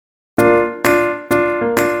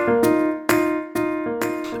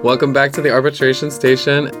Welcome back to the Arbitration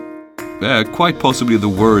Station. Quite possibly the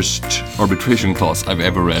worst arbitration clause I've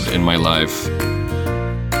ever read in my life.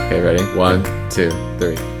 Okay, ready? 1, 2,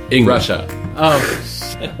 3. England. Russia. Oh,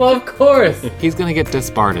 well, of course. He's gonna get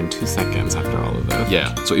disbarred in 2 seconds after all of this.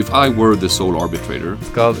 Yeah, so if I were the sole arbitrator... It's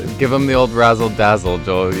called, give them the old razzle-dazzle,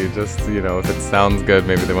 Joel. You just, if it sounds good,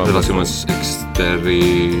 maybe they won't listen. Relaciones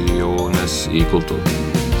exteriores y culto.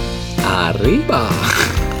 Arriba.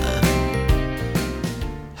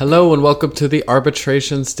 Hello and welcome to the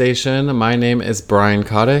Arbitration Station. My name is Brian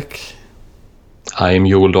Kotick. I am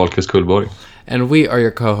Joel Dahlqvist Kullborg. And we are your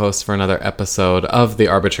co-hosts for another episode of the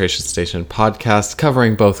Arbitration Station podcast,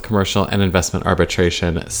 covering both commercial and investment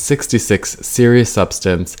arbitration, 66 serious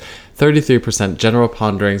substance, 33% general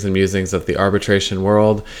ponderings and musings of the arbitration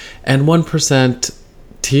world, and 1%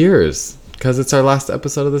 tears, because it's our last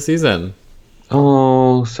episode of the season.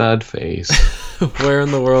 Oh, sad face. Where in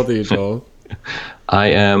the world are you, Joel? I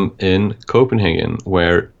am in Copenhagen,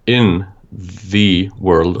 where in the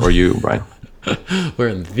world are you, Brian? We're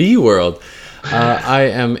in the world. I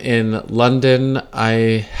am in London.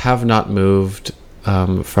 I have not moved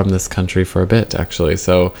from this country for a bit, actually.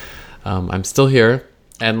 So I'm still here.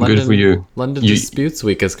 And London, good for you. London Disputes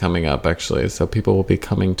Week is coming up, actually. So people will be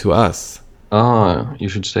coming to us. Ah, you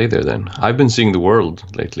should stay there then. I've been seeing the world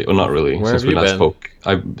lately. Oh, not really. Where since have we you last been? spoke.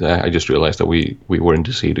 I just realized that we were in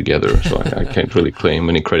DC together, so I can't really claim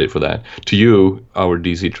any credit for that. To you, our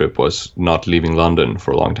DC trip was not leaving London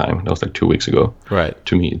for a long time. That was like 2 weeks ago. Right.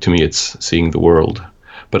 To me, it's seeing the world.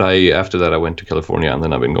 But after that, I went to California, and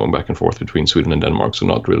then I've been going back and forth between Sweden and Denmark, so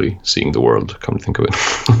not really seeing the world, come to think of it.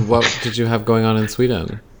 What did you have going on in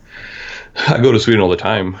Sweden? I go to Sweden all the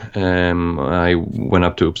time. I went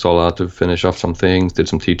up to Uppsala to finish off some things, did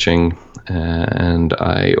some teaching, and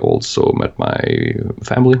I also met my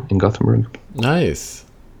family in Gothenburg. Nice.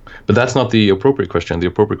 But that's not the appropriate question. The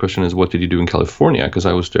appropriate question is, what did you do in California? Because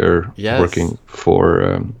I was there working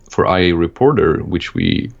for IA Reporter, which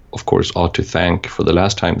we, of course, ought to thank for the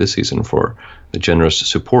last time this season for the generous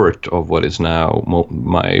support of what is now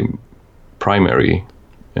my primary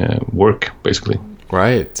work, basically.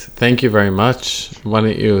 Right. Thank you very much. Why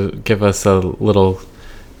don't you give us a little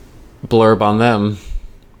blurb on them?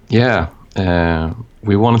 Yeah,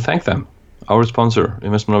 we want to thank them. Our sponsor,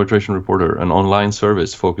 Investment Arbitration Reporter, an online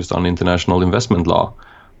service focused on international investment law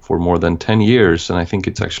for more than 10 years, and I think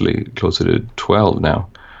it's actually closer to 12 now.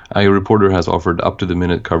 IA Reporter has offered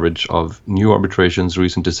up-to-the-minute coverage of new arbitrations,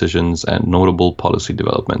 recent decisions, and notable policy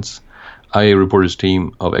developments. IA Reporter's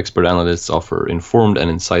team of expert analysts offer informed and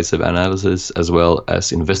incisive analysis as well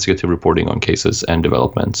as investigative reporting on cases and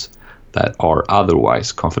developments that are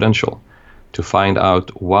otherwise confidential. To find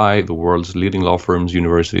out why the world's leading law firms,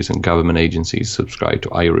 universities, and government agencies subscribe to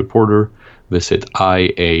IA Reporter, visit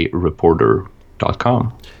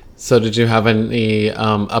iareporter.com. So did you have any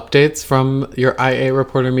updates from your IA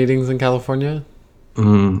Reporter meetings in California?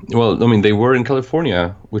 Well, I mean, they were in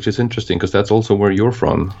California, which is interesting because that's also where you're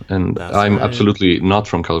from. And That's I'm right. absolutely not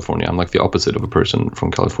from California. I'm like the opposite of a person from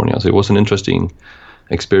California. So it was an interesting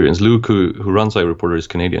experience. Luke, who runs IA Reporter, is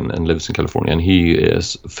Canadian and lives in California. And he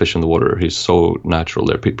is fish in the water. He's so natural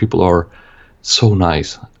there. People are so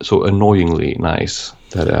nice, so annoyingly nice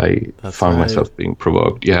that I found myself being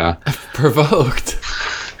provoked. Yeah. Provoked?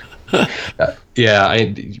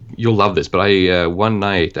 You'll love this, but I one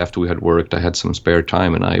night after we had worked, I had some spare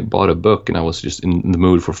time and I bought a book, and I was just in the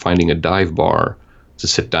mood for finding a dive bar to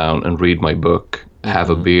sit down and read my book, have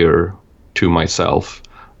a beer to myself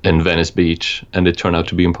in Venice Beach, and it turned out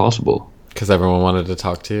to be impossible. Because everyone wanted to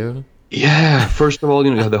talk to you? Yeah, first of all,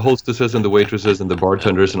 you have the hostesses and the waitresses and the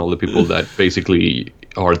bartenders and all the people that basically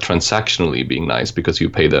are transactionally being nice because you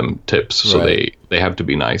pay them tips, so Right. they have to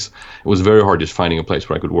be nice. It was very hard just finding a place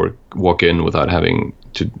where I could walk in without having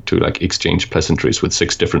to like exchange pleasantries with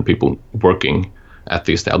 6 different people working at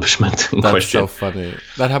the establishment in That's question. so funny.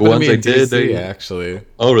 That happened Once to me I in did, DC, actually.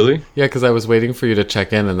 Oh, really? Yeah, because I was waiting for you to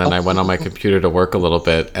check in, and then I went on my computer to work a little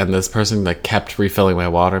bit, and this person like kept refilling my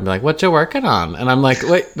water and be like, "What you working on?" And I'm like,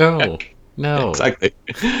 "Wait, no." Exactly.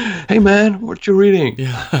 Hey, man, what you reading?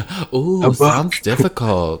 Yeah. Ooh, sounds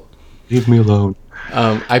difficult. Leave me alone.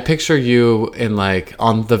 I picture you in like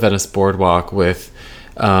on the Venice boardwalk with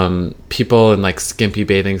people in like skimpy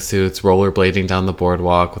bathing suits rollerblading down the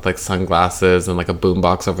boardwalk with like sunglasses and like a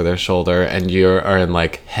boombox over their shoulder, and you are in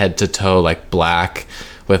like head to toe like black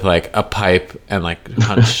with like a pipe and like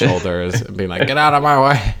hunched shoulders and being like, "Get out of my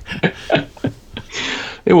way."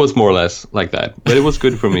 It was more or less like that, but it was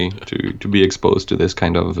good for me to be exposed to this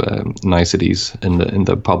kind of niceties in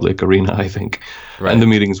the public arena, I think. Right. And the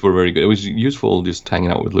meetings were very good. It was useful just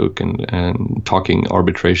hanging out with Luke and talking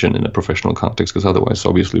arbitration in a professional context, because otherwise,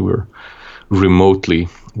 obviously, we're remotely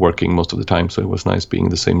working most of the time. So it was nice being in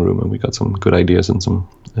the same room, and we got some good ideas and some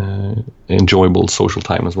enjoyable social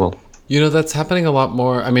time as well. You know, that's happening a lot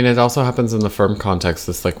more. I mean, it also happens in the firm context,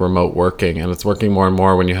 this like remote working, and it's working more and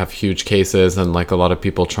more when you have huge cases and like a lot of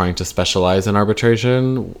people trying to specialize in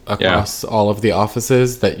arbitration across all of the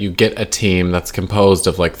offices, that you get a team that's composed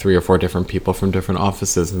of like 3 or 4 different people from different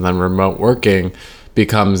offices, and then remote working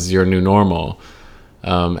becomes your new normal.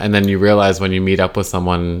 And then you realize when you meet up with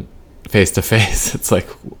someone face to face, it's like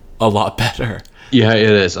a lot better. Yeah, it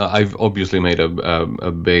is. I've obviously made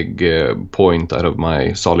a big point out of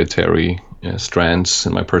my solitary strands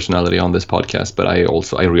and my personality on this podcast, but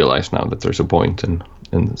I realize now that there's a point, and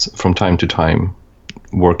from time to time,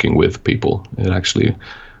 working with people, it actually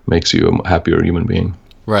makes you a happier human being.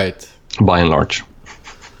 Right. By and large.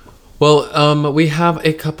 Well, we have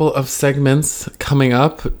a couple of segments coming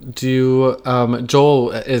up.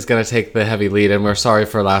 Joel is going to take the heavy lead, and we're sorry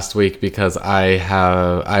for last week because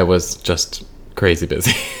I was just crazy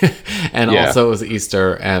busy. And also it was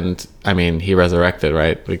Easter, and I mean, he resurrected,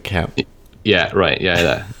 right? We can't. Yeah, right.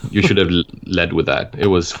 Yeah. You should have led with that. It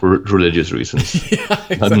was for religious reasons,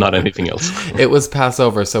 exactly. not anything else. It was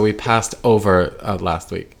Passover, so we passed over last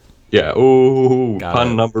week. Yeah. Oh,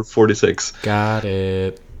 pun it. number 46. Got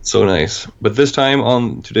it. So nice. But this time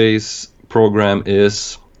on today's program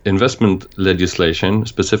is investment legislation,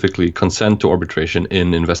 specifically consent to arbitration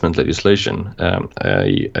in investment legislation,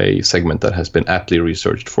 a segment that has been aptly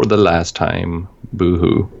researched for the last time,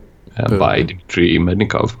 boohoo, by Dmitry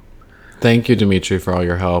Mednikov. Thank you, Dimitri, for all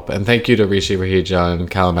your help. And thank you to Rishi Rahija and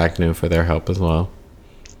Callum Agnew for their help as well.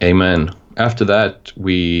 Amen. After that,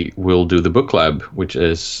 we will do the book club, which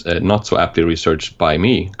is not so aptly researched by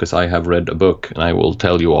me, because I have read a book, and I will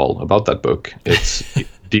tell you all about that book. It's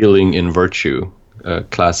Dealing in Virtue, a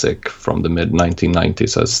classic from the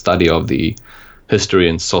mid-1990s, a study of the history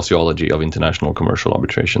and sociology of international commercial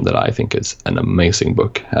arbitration that I think is an amazing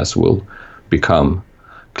book, as will become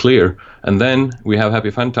clear. And then we have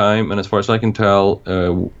Happy Fun Time, and as far as I can tell,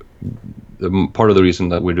 part of the reason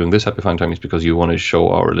that we're doing this Happy Fun Time is because you want to show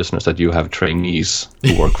our listeners that you have trainees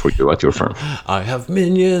who work for you at your firm. I have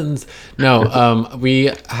minions. No,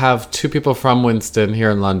 we have 2 people from Winston here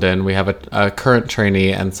in London. We have a current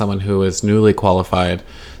trainee and someone who is newly qualified,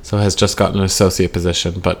 so has just gotten an associate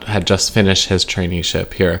position, but had just finished his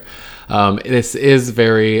traineeship here. This is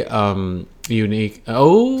very unique.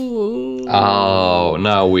 Oh,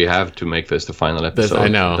 now we have to make this the final episode. I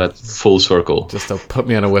know. That's full circle. Just to put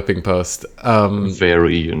me on a whipping post.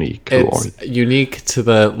 Very unique. It's unique to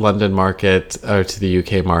the London market, or to the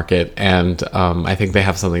UK market, and I think they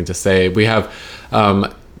have something to say. We have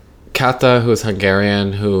Kata, who is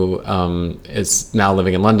Hungarian, who is now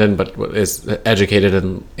living in London, but is educated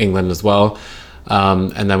in England as well.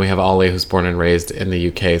 And then we have Ollie, who's born and raised in the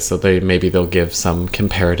UK, so they'll give some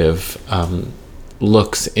comparative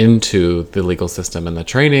looks into the legal system and the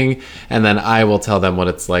training, and then I will tell them what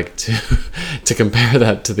it's like to compare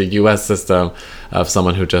that to the US system of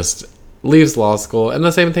someone who just leaves law school, and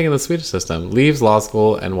the same thing in the Swedish system, leaves law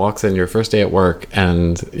school and walks in your first day at work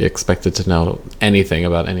and you're expected to know anything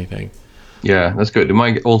about anything. Yeah, that's good. It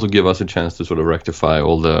might also give us a chance to sort of rectify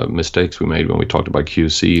all the mistakes we made when we talked about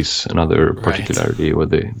QCs, another particularity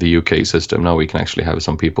with the UK system. Now we can actually have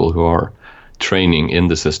some people who are training in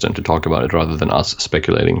the system to talk about it rather than us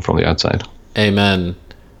speculating from the outside. Amen.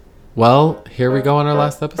 Well, here we go on our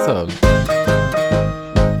last episode.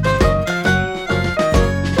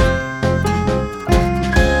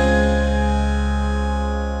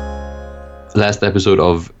 Last episode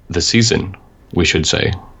of the season, we should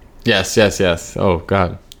say. Yes. Oh,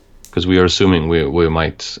 God. Because we are assuming we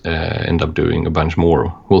might end up doing a bunch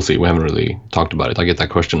more. We'll see. We haven't really talked about it. I get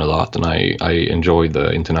that question a lot, and I enjoy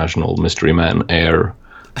the international mystery man air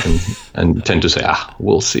and tend to say,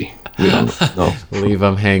 we'll see. We don't know. Leave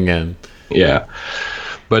them hanging. Yeah.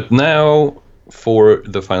 But now, for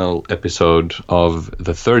the final episode of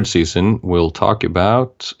the 3rd season, we'll talk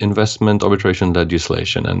about investment arbitration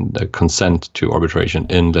legislation and the consent to arbitration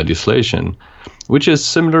in legislation, which is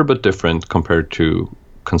similar but different compared to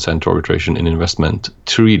consent to arbitration in investment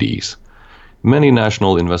treaties. Many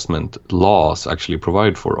national investment laws actually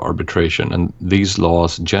provide for arbitration, and these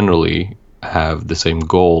laws generally have the same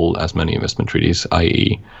goal as many investment treaties,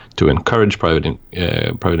 i.e. to encourage private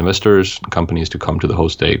investors, companies to come to the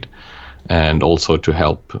host state, and also to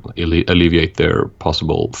help alleviate their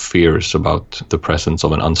possible fears about the presence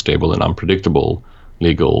of an unstable and unpredictable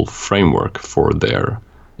legal framework for their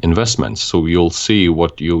investments. So you'll see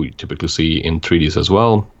what you typically see in treaties as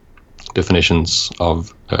well, definitions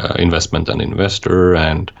of investment and investor,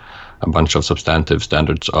 and a bunch of substantive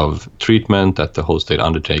standards of treatment that the host state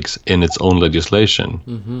undertakes in its own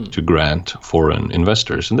legislation to grant foreign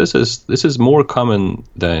investors. And this is more common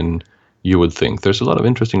than you would think. There's a lot of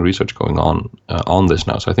interesting research going on this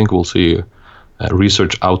now. So I think we'll see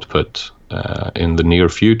research output in the near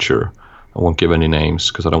future. I won't give any names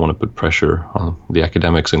because I don't want to put pressure on the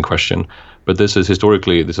academics in question. But this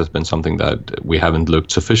has been something that we haven't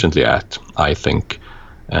looked sufficiently at, I think.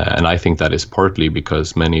 And I think that is partly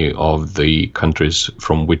because many of the countries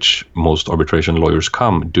from which most arbitration lawyers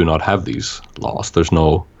come do not have these laws. There's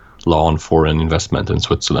no law on foreign investment in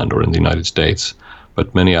Switzerland or in the United States.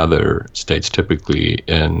 But many other states, typically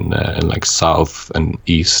in like South and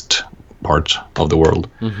East part of the world,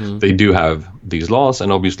 they do have these laws,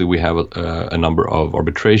 and obviously we have a number of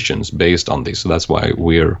arbitrations based on these. So that's why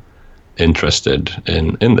we're interested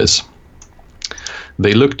in this.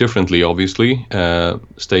 They look differently, obviously.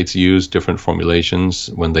 States use different formulations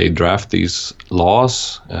when they draft these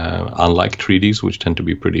laws, unlike treaties, which tend to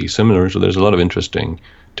be pretty similar. So there's a lot of interesting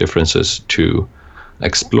differences to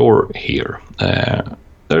explore here. There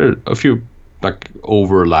are a few like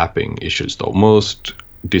overlapping issues, though. Most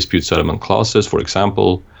dispute settlement clauses, for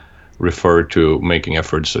example, refer to making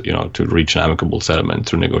efforts, to reach an amicable settlement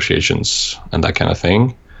through negotiations and that kind of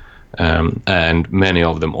thing. And many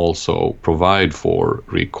of them also provide for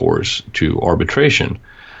recourse to arbitration.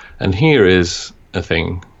 And here is a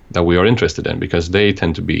thing that we are interested in, because they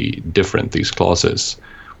tend to be different, these clauses.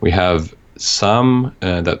 We have some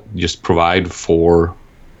that just provide for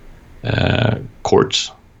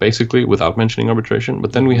courts, basically, without mentioning arbitration.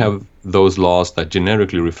 But then we have those laws that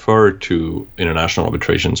generically refer to international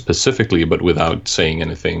arbitration specifically, but without saying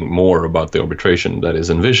anything more about the arbitration that is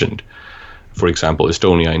envisioned. For example,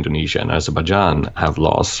 Estonia, Indonesia, and Azerbaijan have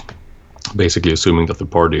laws basically assuming that the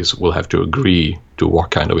parties will have to agree to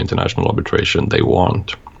what kind of international arbitration they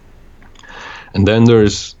want. And then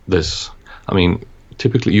there's this,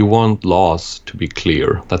 typically you want laws to be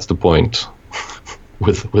clear. That's the point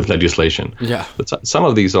with legislation. Yeah. But some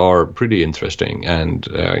of these are pretty interesting, and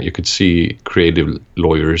you could see creative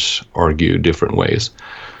lawyers argue different ways.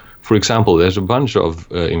 For example, there's a bunch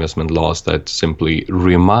of investment laws that simply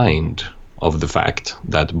remind of the fact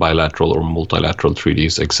that bilateral or multilateral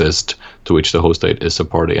treaties exist to which the host state is a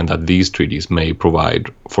party, and that these treaties may provide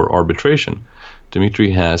for arbitration. Dimitri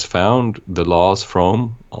has found the laws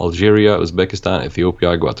from Algeria, Uzbekistan,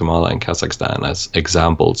 Ethiopia, Guatemala, and Kazakhstan as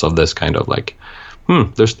examples of this kind of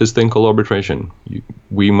there's this thing called arbitration.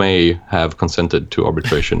 We may have consented to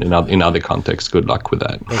arbitration in other contexts. Good luck with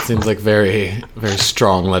that. That seems like very, very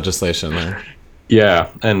strong legislation there. Yeah,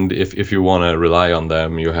 and if you want to rely on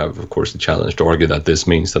them, you have, of course, the challenge to argue that this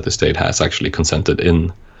means that the state has actually consented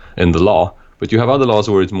in the law. But you have other laws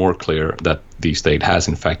where it's more clear that the state has,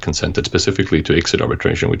 in fact, consented specifically to exit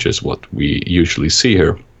arbitration, which is what we usually see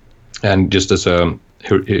here. And just as a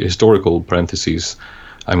historical parenthesis,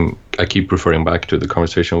 I keep referring back to the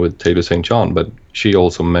conversation with Taylor St. John, but she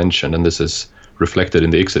also mentioned, and this is reflected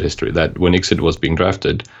in the exit history, that when exit was being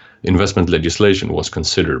drafted, investment legislation was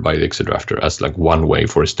considered by the exit drafter as like one way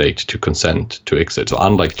for a state to consent to exit. So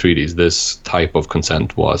unlike treaties, this type of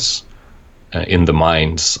consent was in the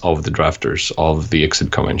minds of the drafters of the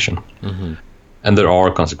exit convention. Mm-hmm. And there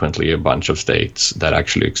are consequently a bunch of states that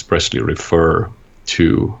actually expressly refer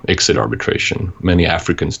to exit arbitration. Many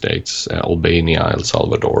African states, Albania, El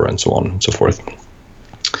Salvador, and so on and so forth.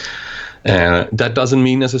 That doesn't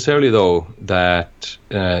mean necessarily, though, that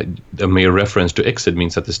a mere reference to exit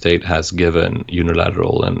means that the state has given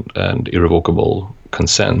unilateral and irrevocable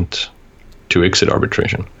consent to exit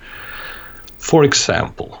arbitration. For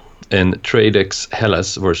example, in Tradex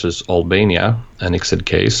Hellas versus Albania, an exit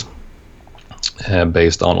case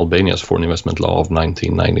based on Albania's foreign investment law of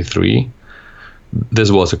 1993,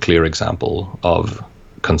 this was a clear example of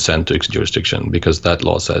consent to exit jurisdiction, because that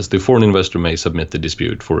law says the foreign investor may submit the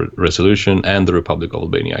dispute for resolution, and the Republic of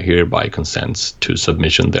Albania hereby consents to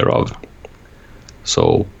submission thereof.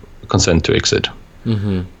 So, consent to exit.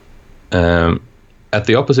 Mm-hmm. At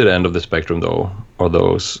the opposite end of the spectrum, though, are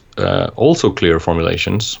those also clear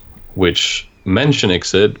formulations which mention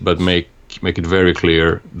exit but make it very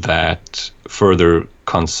clear that further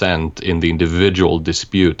consent in the individual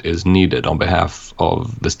dispute is needed on behalf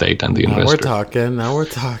of the state and the investor. Now we're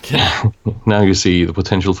talking. Now you see the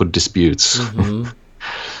potential for disputes. Mm-hmm.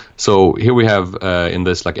 So here we have in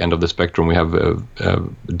this like end of the spectrum, we have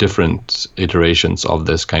different iterations of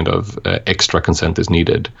this kind of extra consent is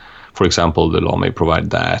needed. For example, the law may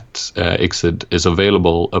provide that ICSID is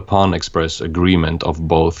available upon express agreement of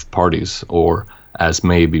both parties, or as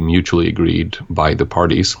may be mutually agreed by the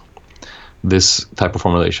parties. This type of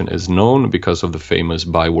formulation is known because of the famous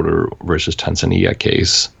Bywater versus Tanzania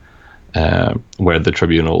case, where the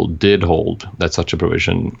tribunal did hold that such a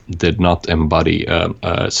provision did not embody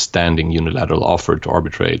a standing unilateral offer to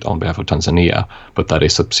arbitrate on behalf of Tanzania, but that a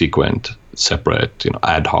subsequent separate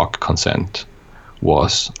ad hoc consent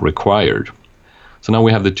was required. So now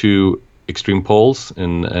we have the two extreme poles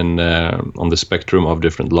on the spectrum of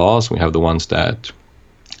different laws. We have the ones that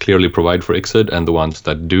clearly provide for ICSID and the ones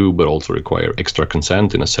that do but also require extra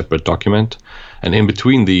consent in a separate document. And in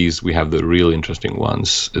between these, we have the real interesting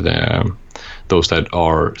ones, those that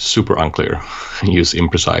are super unclear, use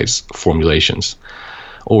imprecise formulations.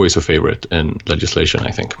 Always a favorite in legislation,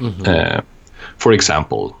 I think. For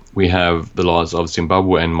example, we have the laws of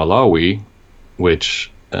Zimbabwe and Malawi, which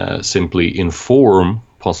simply inform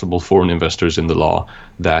possible foreign investors in the law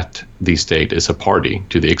that the state is a party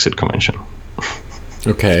to the ICSID Convention.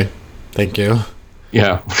 Okay, thank you.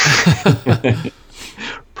 Yeah.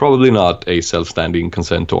 Probably not a self-standing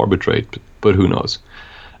consent to arbitrate, but who knows?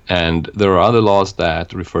 And there are other laws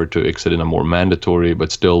that refer to ICSID in a more mandatory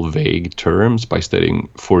but still vague terms by stating,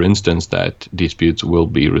 for instance, that disputes will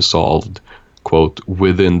be resolved, quote,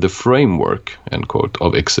 within the framework, end quote,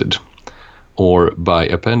 of ICSID, or by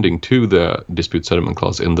appending to the dispute settlement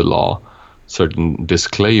clause in the law certain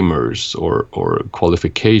disclaimers or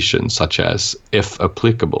qualifications such as if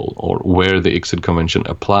applicable or where the ICSID Convention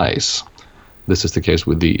applies. This is the case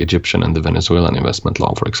with the Egyptian and the Venezuelan investment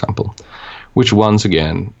law, for example, which once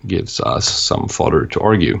again gives us some fodder to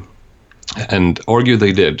argue. And argue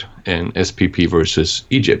they did in SPP versus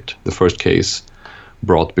Egypt, the first case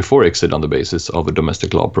brought before ICSID on the basis of a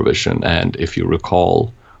domestic law provision. And if you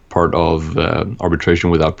recall, part of Arbitration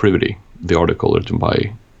Without Privity, the article written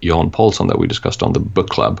by Jan Paulsson that we discussed on the book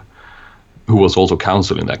club, who was also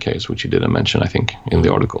counsel in that case, which he didn't mention, I think, in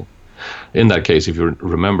the article. In that case, if you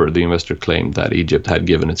remember, the investor claimed that Egypt had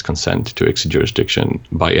given its consent to ICSID jurisdiction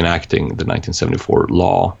by enacting the 1974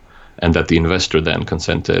 law, and that the investor then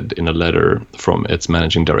consented in a letter from its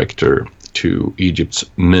managing director to Egypt's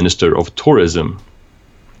Minister of Tourism,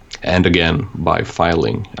 and again by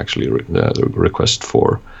filing actually the request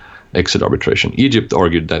for ICSID arbitration. Egypt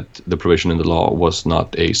argued that the provision in the law was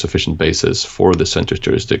not a sufficient basis for the center's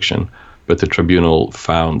jurisdiction, but the tribunal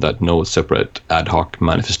found that no separate ad hoc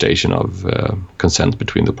manifestation of consent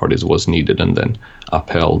between the parties was needed and then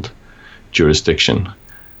upheld jurisdiction.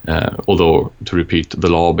 Although, to repeat, the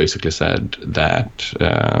law basically said that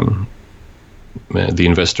the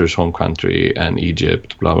investor's home country and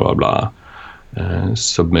Egypt, blah, blah, blah,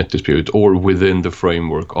 submit dispute or within the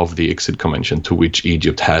framework of the ICSID Convention to which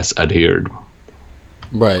Egypt has adhered.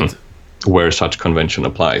 Right. Where such convention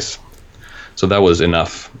applies. So that was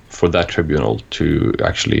enough for that tribunal to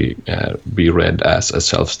actually be read as a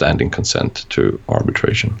self-standing consent to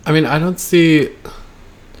arbitration. I mean, I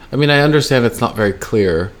understand it's not very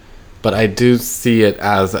clear, but I do see it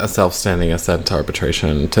as a self-standing assent to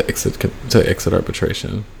arbitration, to ICSID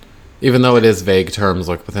arbitration. Even though it is vague terms,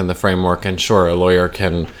 like within the framework, and sure, a lawyer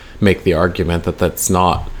can make the argument that that's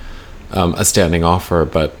not a standing offer,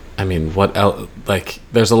 but I mean, what else? Like,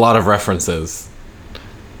 there's a lot of references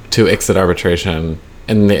to ICSID arbitration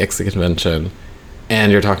in the ICSID Convention,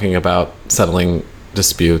 and you're talking about settling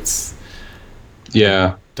disputes.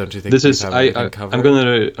 Yeah. Don't you think this is? I'm covered?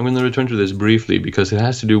 gonna return to this briefly because it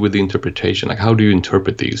has to do with the interpretation. Like, how do you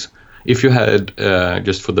interpret these? If you had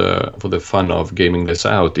just for the fun of gaming this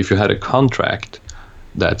out, if you had a contract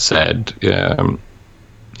that said,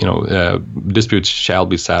 disputes shall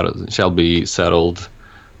be settled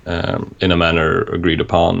in a manner agreed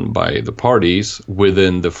upon by the parties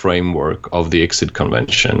within the framework of the ICSID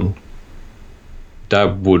Convention,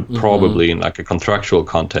 that would probably, in like a contractual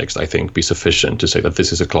context, I think, be sufficient to say that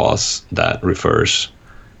this is a clause that refers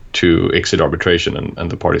to ICSID arbitration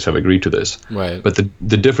and the parties have agreed to this. Right. But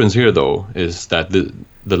the difference here, though, is that the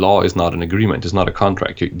law is not an agreement. It's not a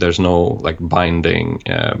contract. There's no like binding,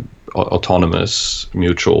 autonomous,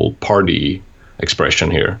 mutual party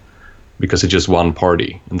expression here, because it's just one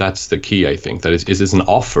party, and that's the key. I think that it's an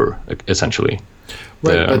offer essentially.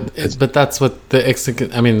 Right. But that's what the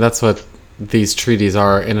ICSID. I mean, that's what these treaties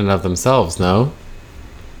are in and of themselves. No.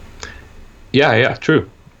 Yeah.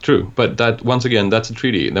 True, but that once again, that's a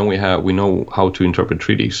treaty. Then we know how to interpret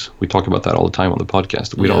treaties. We talk about that all the time on the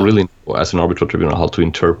podcast. We don't really know, as an arbitral tribunal, how to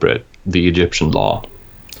interpret the Egyptian law.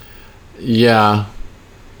 Yeah,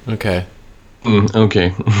 Okay.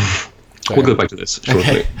 Okay. We'll go back to this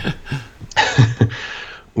shortly. Okay.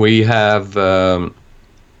 We have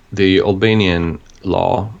the Albanian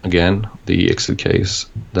law, again, the exit case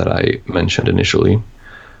that I mentioned initially,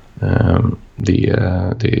 the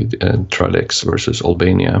Tradex versus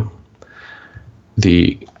Albania.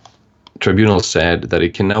 The tribunal said that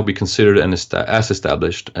it can now be considered as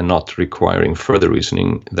established and not requiring further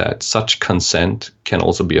reasoning that such consent can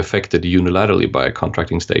also be affected unilaterally by a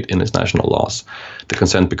contracting state in its national laws, the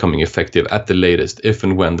consent becoming effective at the latest if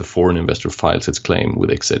and when the foreign investor files its claim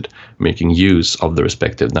with ICSID, making use of the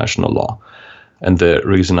respective national law. And the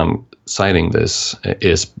reason I'm citing this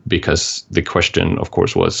is because the question, of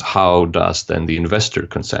course, was how does then the investor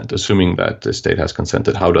consent? Assuming that the state has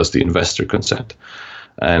consented, how does the investor consent?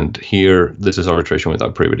 And here, this is arbitration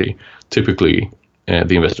without privity. Typically,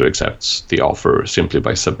 the investor accepts the offer simply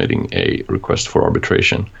by submitting a request for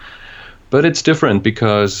arbitration. But it's different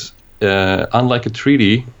because, unlike a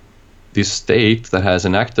treaty, the state that has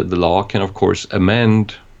enacted the law can, of course,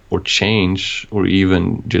 amend or change or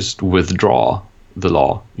even just withdraw the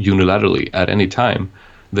law unilaterally at any time,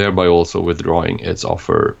 thereby also withdrawing its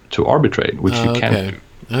offer to arbitrate, which you can't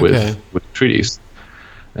do with treaties.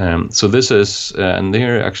 So this is, and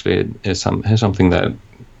there actually is something that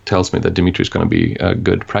tells me that Dimitri is going to be a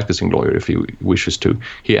good practicing lawyer if he wishes to.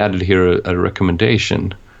 He added here a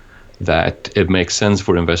recommendation that it makes sense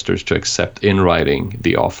for investors to accept in writing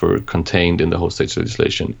the offer contained in the host state's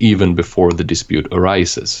legislation, even before the dispute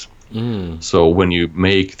arises. So when you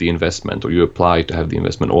make the investment or you apply to have the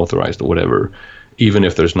investment authorized or whatever, even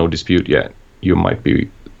if there's no dispute yet, you might be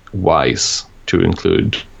wise to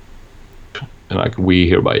include, like, we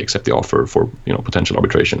hereby accept the offer for potential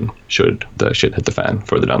arbitration should the shit hit the fan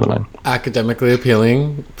further down the line. Academically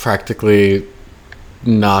appealing, practically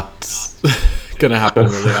not going to happen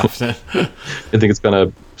really often. I think it's going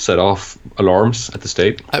to set off alarms at the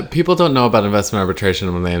state. People don't know about investment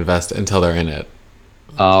arbitration when they invest until they're in it.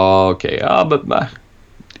 Okay, but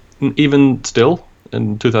even still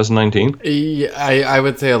in 2019, I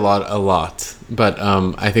would say a lot, but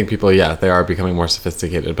I think people, they are becoming more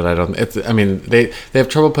sophisticated. But they have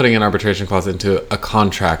trouble putting an arbitration clause into a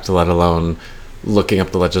contract, let alone looking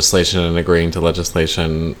up the legislation and agreeing to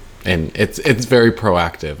legislation. And it's very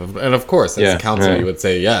proactive. And of course, as a counsel, you would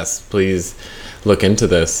say yes, please look into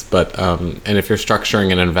this. But and if you're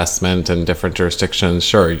structuring an investment in different jurisdictions,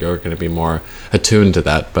 sure, you're going to be more attuned to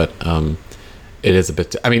that. But it is a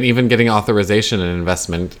bit, even getting authorization in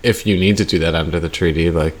investment, if you need to do that under the treaty,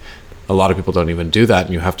 like a lot of people don't even do that,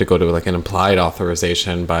 and you have to go to like an implied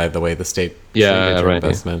authorization by the way the state treated your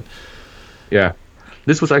investment. Yeah,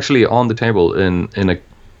 this was actually on the table in a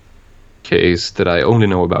case that I only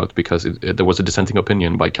know about because there was a dissenting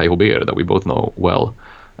opinion by Kai Hober that we both know well.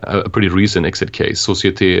 A pretty recent exit case,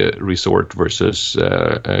 Société Resort versus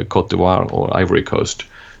Côte d'Ivoire or Ivory Coast,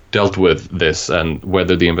 dealt with this and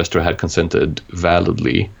whether the investor had consented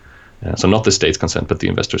validly. So not the state's consent, but the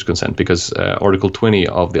investor's consent, because Article 20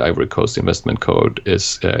 of the Ivory Coast Investment Code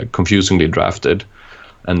is confusingly drafted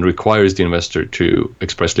and requires the investor to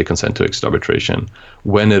expressly consent to exit arbitration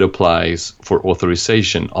when it applies for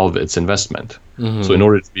authorization of its investment. Mm-hmm. So in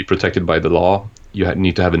order to be protected by the law, you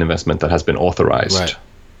need to have an investment that has been authorized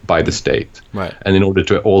by the state. Right. And in order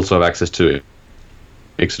to also have access to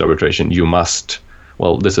exit arbitration, you must...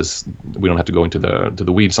 Well, we don't have to go into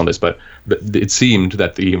the weeds on this, but it seemed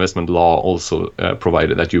that the investment law also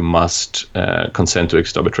provided that you must consent to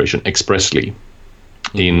exit arbitration expressly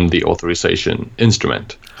in the authorization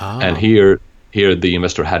instrument. And here the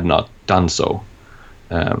investor had not done so.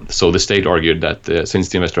 So the state argued that since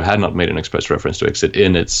the investor had not made an express reference to exit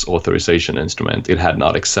in its authorization instrument, it had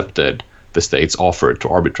not accepted the state's offer to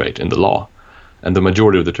arbitrate in the law. And the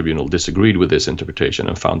majority of the tribunal disagreed with this interpretation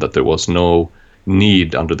and found that there was no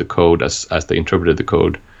need under the code, as they interpreted the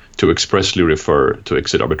code, to expressly refer to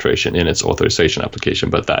exit arbitration in its authorization application,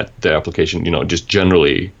 but that the application, just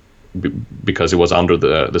generally, because it was under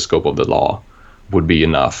the scope of the law, would be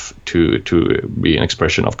enough to be an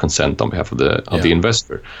expression of consent on behalf of the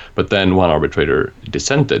investor. But then one arbitrator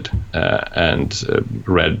dissented and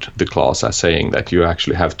read the clause as saying that you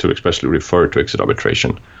actually have to expressly refer to exit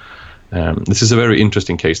arbitration. This is a very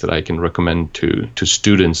interesting case that I can recommend to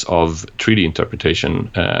students of treaty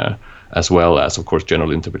interpretation, as well as, of course,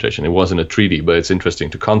 general interpretation. It wasn't a treaty, but it's interesting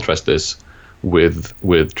to contrast this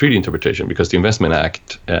with treaty interpretation because the Investment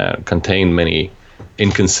Act contained many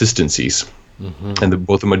inconsistencies. Mm-hmm. And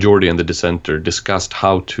both the majority and the dissenter discussed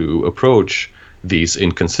how to approach these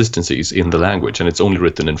inconsistencies in the language. And it's only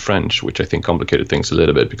written in French, which I think complicated things a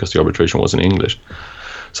little bit because the arbitration was in English.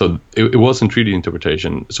 So it wasn't treaty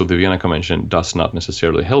interpretation. So the Vienna Convention does not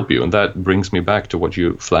necessarily help you. And that brings me back to what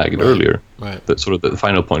you flagged earlier. Right. That sort of the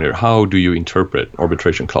final point here. How do you interpret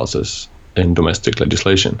arbitration clauses in domestic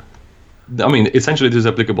legislation? I mean, essentially, this is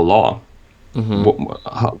applicable law.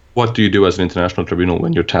 What do you do as an international tribunal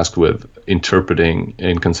when you're tasked with interpreting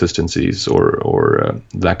inconsistencies or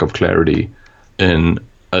lack of clarity in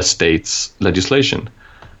a state's legislation?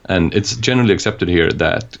 And it's generally accepted here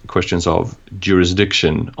that questions of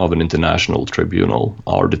jurisdiction of an international tribunal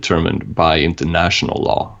are determined by international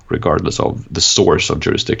law, regardless of the source of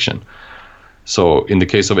jurisdiction. So in the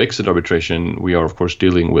case of exit arbitration, we are, of course,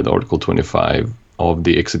 dealing with Article 25 of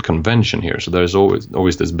the Exit Convention here. So there's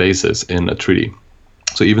always this basis in a treaty.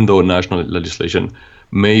 So even though national legislation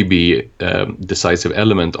may be a decisive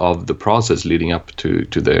element of the process leading up to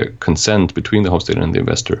the consent between the host state and the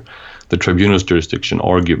investor, the tribunal's jurisdiction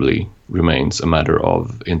arguably remains a matter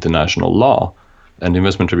of international law. And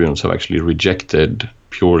investment tribunals have actually rejected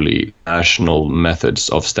purely national methods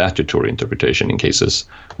of statutory interpretation in cases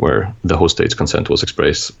where the host state's consent was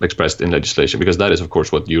expressed in legislation, because that is, of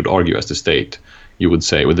course, what you'd argue as the state. You would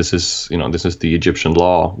say, well, this is the Egyptian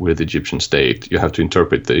law with the Egyptian state. You have to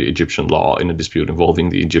interpret the Egyptian law in a dispute involving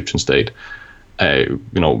the Egyptian state,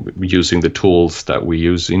 using the tools that we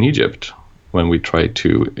use in Egypt when we try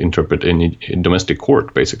to interpret in domestic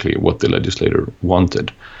court, basically what the legislator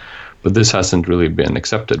wanted. But this hasn't really been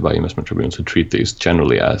accepted by investment tribunals who treat these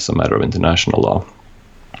generally as a matter of international law,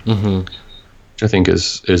 which I think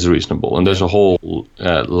is reasonable. And there's a whole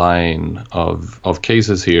line of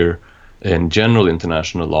cases here in general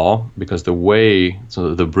international law, because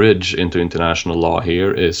the bridge into international law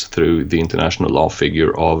here is through the international law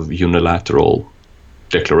figure of unilateral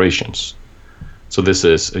declarations. So this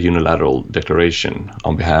is a unilateral declaration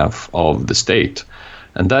on behalf of the state.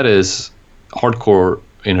 And that is hardcore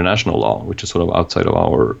international law, which is sort of outside of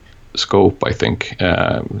our scope, I think,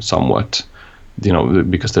 somewhat.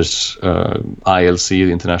 Because there's ILC,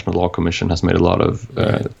 the International Law Commission, has made a lot of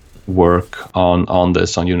work on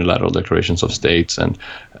this, on unilateral declarations of states and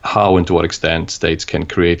how and to what extent states can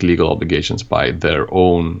create legal obligations by their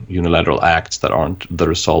own unilateral acts that aren't the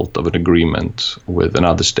result of an agreement with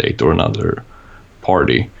another state or another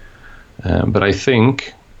party. But I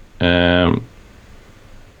think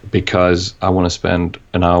because I want to spend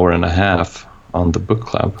an hour and a half on the book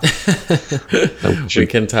club, we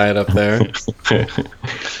can tie it up there.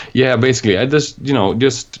 Yeah, basically, I just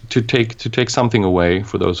to take something away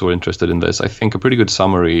for those who are interested in this, I think a pretty good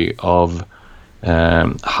summary of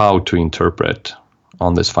how to interpret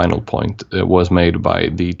on this final point was made by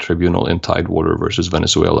the tribunal in Tidewater versus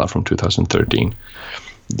Venezuela from 2013,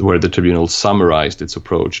 where the tribunal summarized its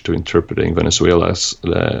approach to interpreting Venezuela's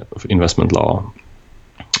investment law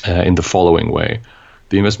in the following way.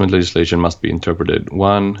 The investment legislation must be interpreted,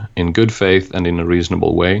 1, in good faith and in a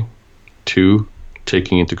reasonable way, 2,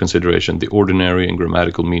 taking into consideration the ordinary and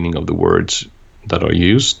grammatical meaning of the words that are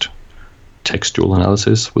used, textual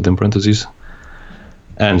analysis within parentheses,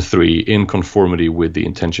 and 3, in conformity with the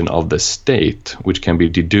intention of the state, which can be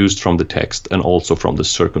deduced from the text and also from the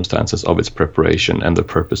circumstances of its preparation and the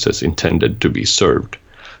purposes intended to be served.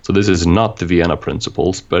 So this is not the Vienna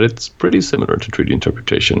principles, but it's pretty similar to treaty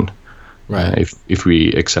interpretation. Right. If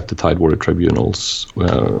we accept the Tidewater Tribunal's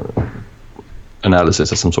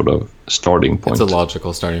analysis as some sort of starting point. It's a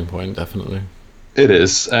logical starting point, definitely. It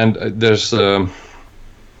is, and there's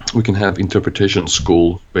we can have interpretation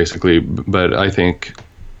school basically, but I think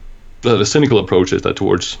the cynical approach is that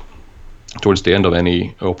towards the end of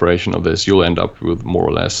any operation of this, you'll end up with more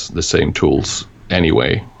or less the same tools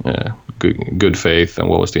anyway. Good faith and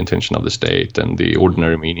what was the intention of the state and the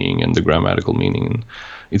ordinary meaning and the grammatical meaning.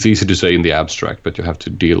 It's easy to say in the abstract, but you have to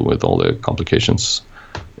deal with all the complications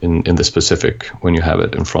in the specific when you have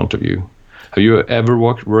it in front of you. Have you ever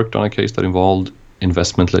worked on a case that involved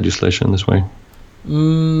investment legislation this way?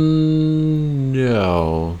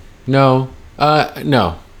 No.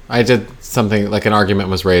 I did something like an argument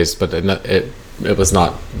was raised, but it was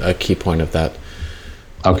not a key point of that.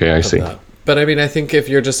 Okay, I see. That. But I mean, I think if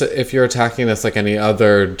you're attacking this like any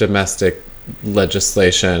other domestic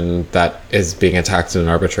legislation that is being attacked in an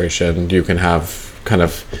arbitration, you can have kind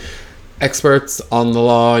of experts on the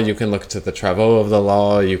law. You can look to the travaux of the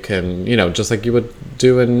law. You can, just like you would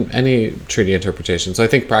do in any treaty interpretation. So I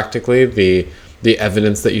think practically the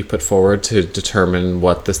evidence that you put forward to determine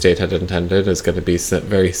what the state had intended is going to be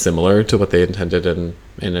very similar to what they intended in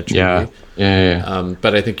a treaty. Yeah.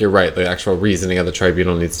 But I think you're right. The actual reasoning of the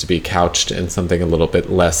tribunal needs to be couched in something a little bit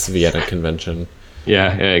less Vienna Convention.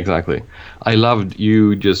 Yeah, exactly. I loved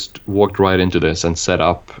you just walked right into this and set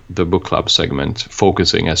up the book club segment,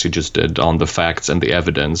 focusing as you just did on the facts and the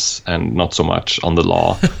evidence and not so much on the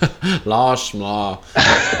law. Law schmlaw.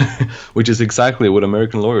 Which is exactly what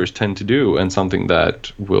American lawyers tend to do, and something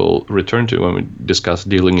that we'll return to when we discuss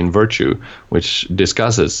Dealing in Virtue, which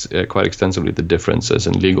discusses quite extensively the differences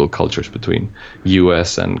in legal cultures between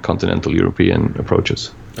US and continental European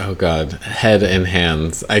approaches. Oh God, head in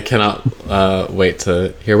hands. I cannot wait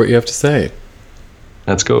to hear what you have to say.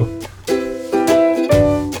 Let's go.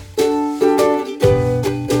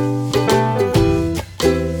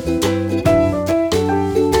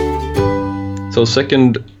 So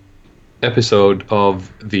second episode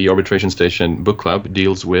of the Arbitration Station book club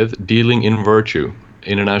deals with Dealing in Virtue,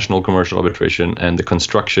 International Commercial Arbitration and the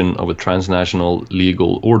Construction of a Transnational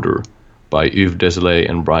Legal Order by Yves Desilets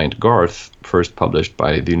and Bryant Garth, first published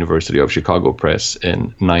by the University of Chicago Press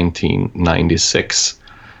in 1996.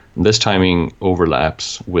 This timing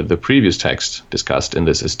overlaps with the previous text discussed in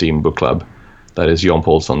this esteemed book club, that is Jan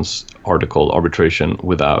Paulsson's article Arbitration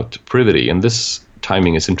Without Privity. And this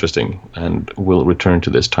timing is interesting, and we'll return to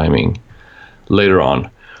this timing later on.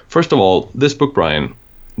 First of all, this book, Brian,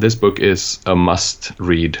 this book is a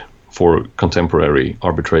must-read for contemporary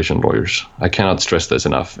arbitration lawyers. I cannot stress this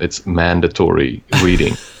enough. It's mandatory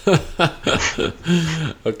reading.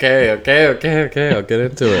 Okay. I'll get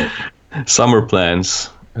into it. Summer plans.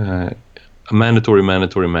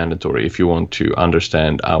 Mandatory if you want to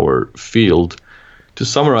understand our field. To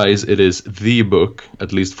summarize, it is the book,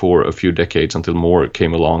 at least for a few decades until more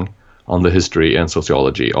came along, on the history and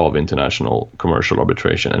sociology of international commercial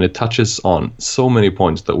arbitration. And it touches on so many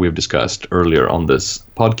points that we've discussed earlier on this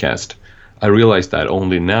podcast. I realized that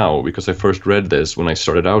only now, because I first read this when I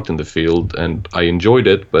started out in the field, and I enjoyed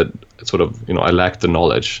it, but sort of, I lacked the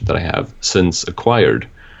knowledge that I have since acquired.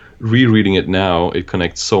 Rereading it now, it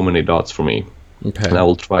connects so many dots for me. Okay. And I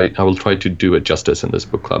will try to do it justice in this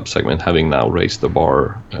book club segment, having now raised the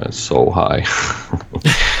bar so high.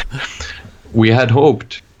 We had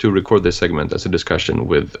hoped to record this segment as a discussion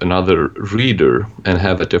with another reader and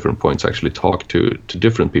have at different points actually talk to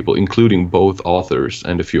different people, including both authors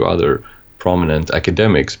and a few other prominent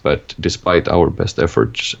academics. But despite our best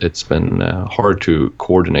efforts, it's been hard to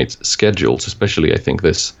coordinate schedules, especially I think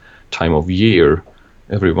this time of year.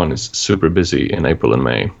 Everyone is super busy in April and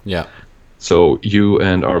May. Yeah. So you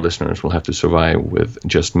and our listeners will have to survive with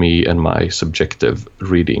just me and my subjective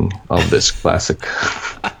reading of this classic.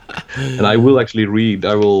 And I will actually read,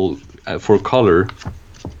 for color,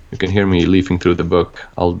 you can hear me leafing through the book.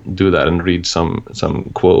 I'll do that and read some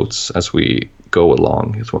quotes as we go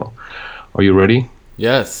along as well. Are you ready?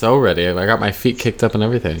 Yeah, so ready. I got my feet kicked up and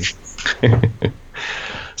everything.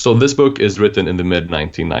 So this book is written in the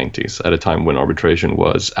mid-1990s, at a time when arbitration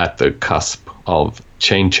was at the cusp of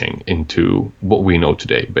changing into what we know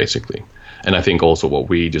today, basically. And I think also what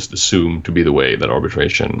we just assume to be the way that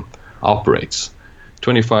arbitration operates.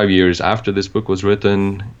 25 years after this book was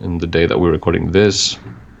written, in the day that we're recording this,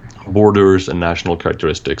 borders and national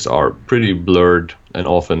characteristics are pretty blurred and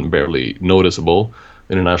often barely noticeable.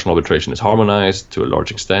 International arbitration is harmonized to a large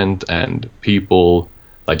extent, and people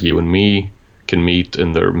like you and me can meet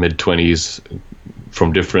in their mid-20s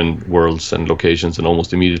from different worlds and locations and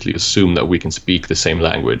almost immediately assume that we can speak the same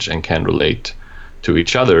language and can relate to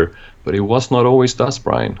each other. But it was not always thus,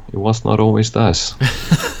 Brian. It was not always thus.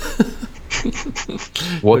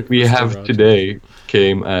 What we have today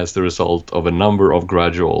came as the result of a number of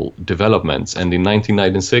gradual developments. And in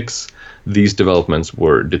 1996, these developments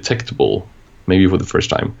were detectable, maybe for the first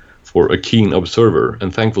time, for a keen observer.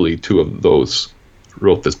 And thankfully, two of those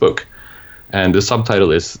wrote this book. And the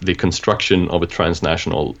subtitle is The Construction of a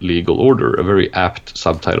Transnational Legal Order, a very apt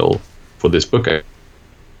subtitle for this book.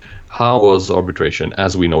 How was arbitration,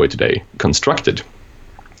 as we know it today, constructed?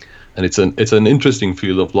 And it's an interesting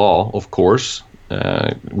field of law, of course.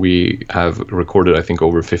 We have recorded, I think,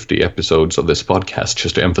 over 50 episodes of this podcast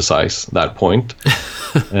just to emphasize that point.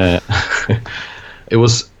 It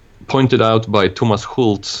was pointed out by Thomas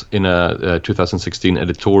Schultz in a 2016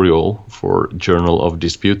 editorial for Journal of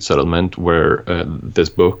Dispute Settlement, where this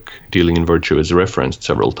book, Dealing in Virtue, is referenced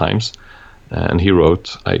several times. And he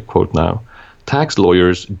wrote, I quote now, "Tax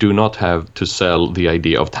lawyers do not have to sell the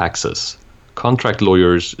idea of taxes. Contract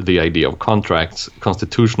lawyers, the idea of contracts.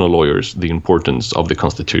 Constitutional lawyers, the importance of the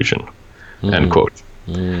Constitution." End quote.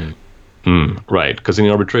 Right, because in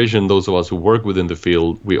arbitration, those of us who work within the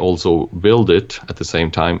field, we also build it at the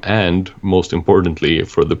same time, and most importantly,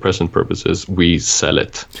 for the present purposes, we sell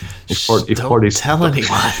it. Don't tell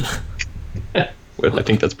anyone. Well, I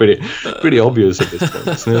think that's pretty obvious at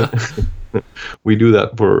this point. We do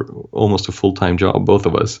that for almost a full-time job, both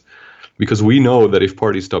of us, because we know that if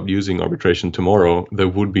parties stopped using arbitration tomorrow, there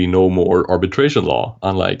would be no more arbitration law,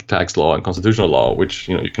 unlike tax law and constitutional law, which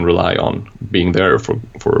you can rely on being there for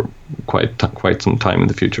quite some time in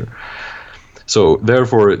the future. So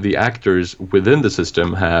therefore, the actors within the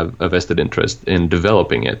system have a vested interest in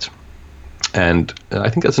developing it. And I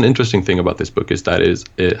think that's an interesting thing about this book is that it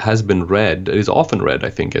is often read, I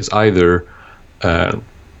think, as either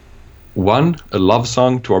one, a love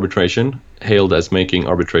song to arbitration, hailed as making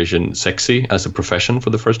arbitration sexy as a profession for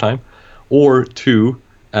the first time, or two,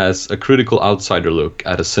 as a critical outsider look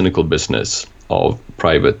at a cynical business of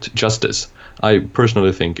private justice. I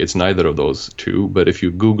personally think it's neither of those two, but if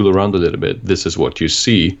you Google around a little bit, this is what you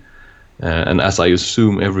see. And as I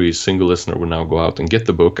assume every single listener will now go out and get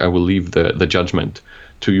the book, I will leave the judgment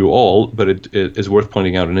to you all. But it is worth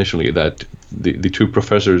pointing out initially that the two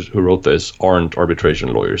professors who wrote this aren't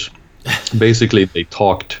arbitration lawyers. Basically, they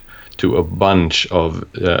talked to a bunch of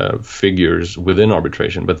figures within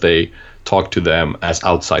arbitration, but they talked to them as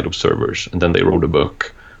outside observers. And then they wrote a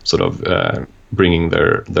book sort of bringing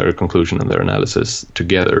their conclusion and their analysis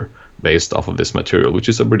together based off of this material, which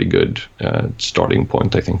is a pretty good starting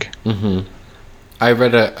point, I think. Mm-hmm. I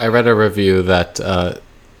read a review that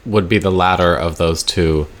would be the latter of those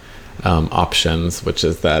two options, which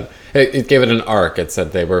is that it gave it an arc. It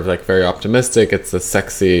said they were like very optimistic. It's a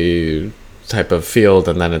sexy type of field,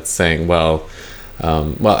 and then it's saying, well,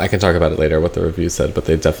 I can talk about it later what the review said, but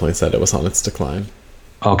they definitely said it was on its decline.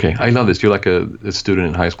 Okay, I love this. You're like a student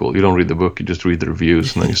in high school. You don't read the book, you just read the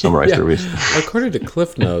reviews and then you summarize the reviews. According to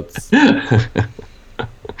Cliff Notes.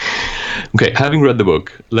 Okay, having read the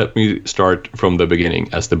book, let me start from the beginning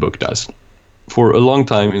as the book does. For a long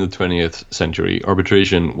time in the 20th century,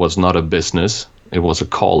 arbitration was not a business, it was a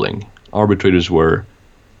calling. Arbitrators were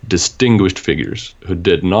distinguished figures who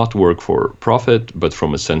did not work for profit, but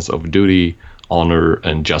from a sense of duty, honor,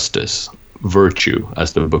 and justice. Virtue,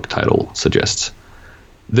 as the book title suggests.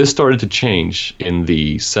 This started to change in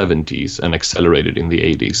the 70s and accelerated in the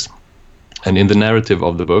 80s. And in the narrative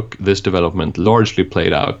of the book, this development largely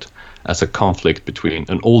played out as a conflict between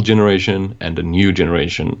an old generation and a new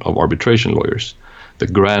generation of arbitration lawyers. The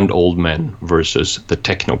grand old men versus the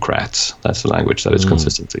technocrats. That's the language that is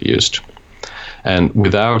consistently used. And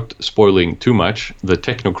without spoiling too much, the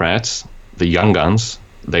technocrats, the young guns,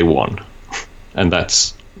 they won. And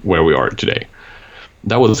that's where we are today.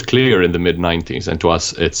 That was clear in the mid-90s, and to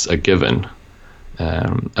us, it's a given.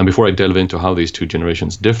 And before I delve into how these two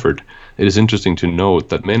generations differed, it is interesting to note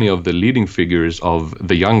that many of the leading figures of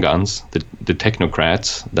the young guns, the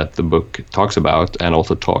technocrats that the book talks about, and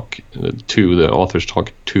also the authors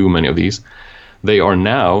talk to many of these, they are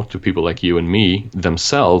now, to people like you and me,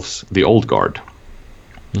 themselves the old guard.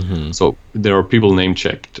 Mm-hmm. So there are people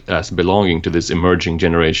name-checked as belonging to this emerging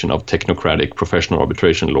generation of technocratic professional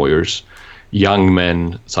arbitration lawyers, young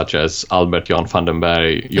men such as Albert Jan van den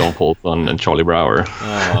Berg, Jan Paulson, and Charlie Brouwer.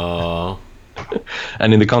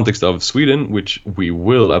 And in the context of Sweden, which we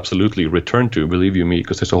will absolutely return to, believe you me,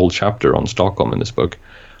 because there's a whole chapter on Stockholm in this book,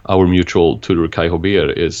 our mutual tutor Kai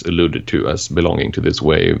Hober is alluded to as belonging to this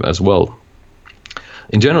wave as well.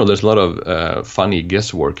 In general, there's a lot of funny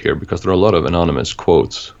guesswork here because there are a lot of anonymous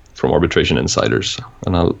quotes from arbitration insiders,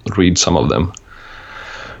 and I'll read some of them.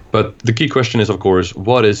 But the key question is, of course,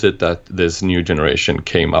 what is it that this new generation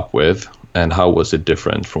came up with, and how was it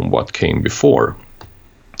different from what came before?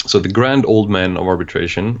 So the grand old men of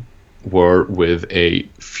arbitration were, with a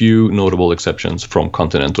few notable exceptions, from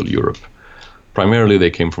continental Europe. Primarily, they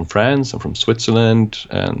came from France and from Switzerland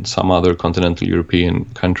and some other continental European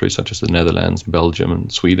countries, such as the Netherlands, Belgium,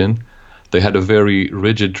 and Sweden. They had a very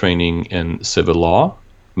rigid training in civil law.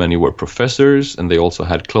 Many were professors, and they also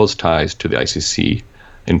had close ties to the ICC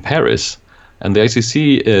in Paris. And the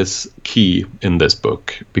ICC is key in this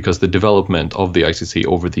book because the development of the ICC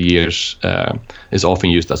over the years is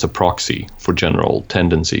often used as a proxy for general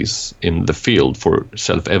tendencies in the field for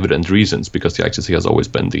self-evident reasons, because the ICC has always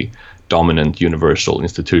been the dominant universal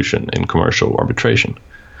institution in commercial arbitration.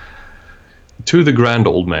 To the grand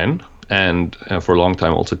old men, and for a long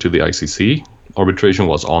time also to the ICC, arbitration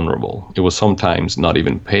was honorable. It was sometimes not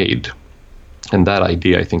even paid. And that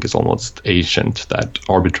idea, I think, is almost ancient, that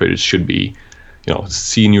arbitrators should be,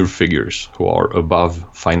 senior figures who are above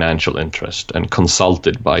financial interest and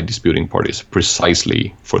consulted by disputing parties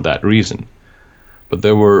precisely for that reason. But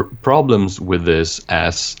there were problems with this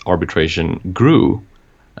as arbitration grew,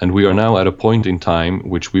 and we are now at a point in time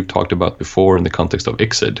which we've talked about before in the context of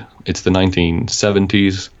ICSID. It's the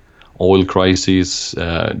 1970s, oil crisis,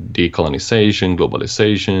 decolonization,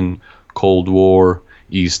 globalization, Cold War,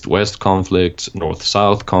 East-West conflicts,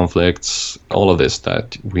 North-South conflicts, all of this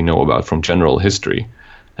that we know about from general history.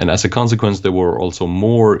 And as a consequence, there were also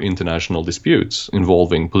more international disputes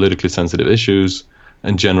involving politically sensitive issues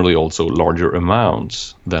and generally also larger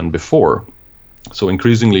amounts than before. So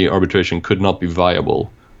increasingly, arbitration could not be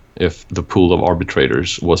viable if the pool of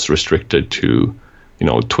arbitrators was restricted to,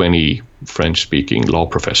 20 French-speaking law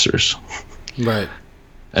professors. Right.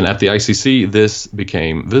 And at the ICC, this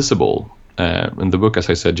became visible. And the book, as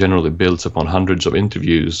I said, generally builds upon hundreds of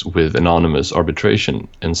interviews with anonymous arbitration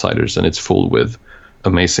insiders, and it's full with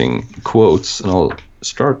amazing quotes. And I'll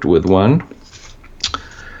start with one.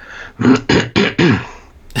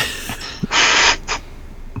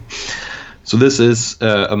 So this is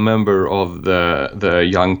a member of the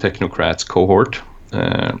Young Technocrats cohort,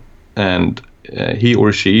 and he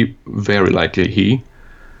or she, very likely he,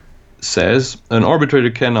 says, an arbitrator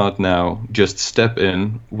cannot now just step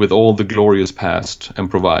in with all the glorious past and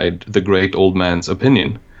provide the great old man's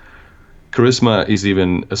opinion. Charisma is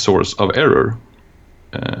even a source of error.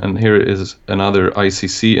 And here is another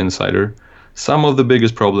ICC insider. Some of the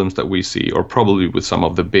biggest problems that we see are probably with some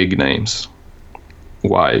of the big names.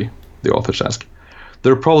 Why? The authors ask.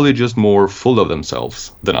 They're probably just more full of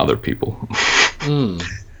themselves than other people.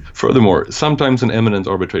 Furthermore, sometimes an eminent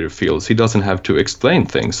arbitrator feels he doesn't have to explain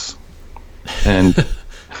things. And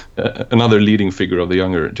another leading figure of the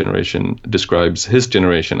younger generation describes his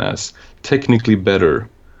generation as technically better,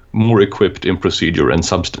 more equipped in procedure and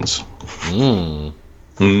substance.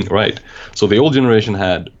 Right. So the old generation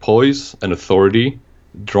had poise and authority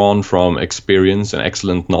drawn from experience and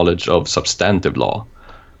excellent knowledge of substantive law.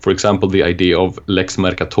 For example, the idea of lex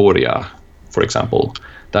mercatoria, for example,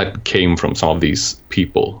 that came from some of these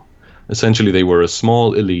people. Essentially, they were a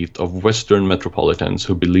small elite of Western metropolitans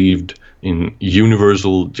who believed in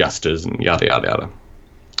universal justice and yada, yada, yada.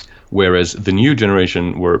 Whereas the new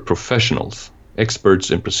generation were professionals,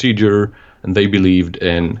 experts in procedure, and they believed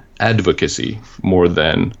in advocacy more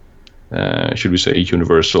than, should we say,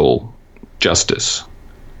 universal justice.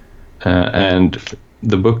 And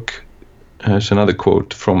the book has another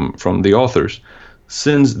quote from the authors.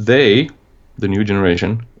 Since they, the new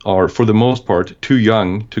generation, are for the most part too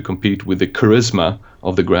young to compete with the charisma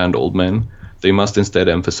of the grand old men, they must instead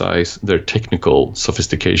emphasize their technical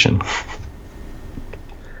sophistication.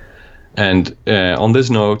 And on this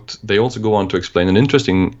note, they also go on to explain an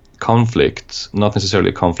interesting conflict, not necessarily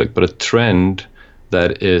a conflict, but a trend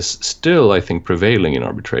that is still, I think, prevailing in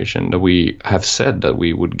arbitration, that we have said that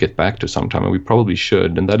we would get back to sometime, and we probably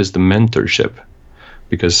should, and that is the mentorship.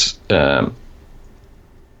 Because there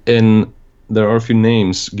are a few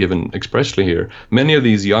names given expressly here. Many of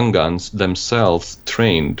these young guns themselves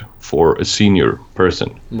trained for a senior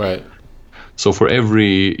person. Right. So for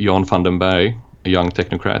every Jan van den Berg, a young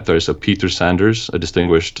technocrat, there's a Peter Sanders, a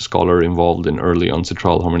distinguished scholar involved in early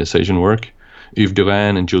uncitral harmonization work. Yves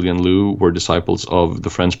Durin and Julien Lou were disciples of the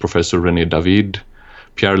French professor René David.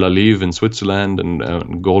 Pierre Lalive in Switzerland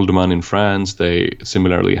and Goldman in France, they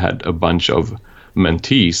similarly had a bunch of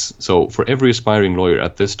mentees. So for every aspiring lawyer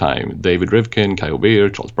at this time, David Rivkin, Kai Obeer,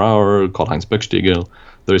 Charles Brouwer, Karl-Heinz Böckstiegel,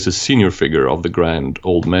 there is a senior figure of the grand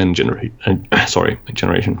old men generation.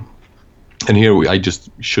 And here I just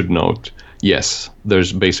should note, yes,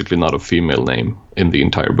 there's basically not a female name in the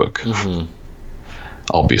entire book. Mm-hmm.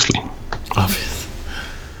 Obviously.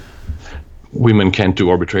 Women can't do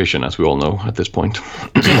arbitration, as we all know at this point.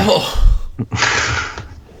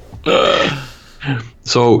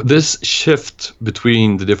 So this shift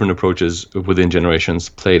between the different approaches within generations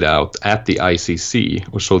played out at the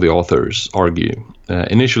ICC, or so the authors argue.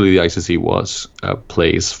 Initially, the ICC was a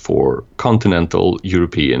place for continental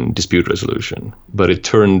European dispute resolution, but it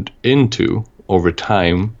turned into, over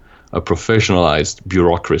time, a professionalized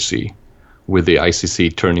bureaucracy, with the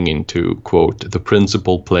ICC turning into, quote, the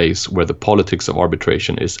principal place where the politics of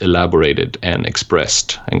arbitration is elaborated and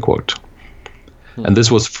expressed, end quote. And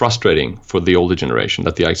this was frustrating for the older generation,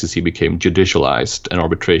 that the ICC became judicialized and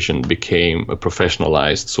arbitration became a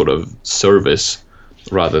professionalized sort of service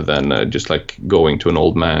rather than just like going to an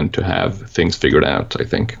old man to have things figured out, I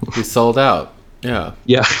think. He sold out. Yeah.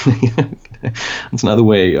 Yeah. That's another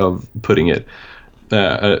way of putting it.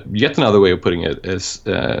 Yet another way of putting it is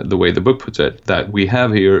the way the book puts it, that we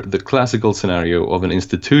have here the classical scenario of an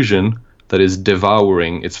institution that is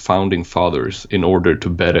devouring its founding fathers in order to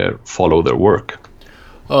better follow their work.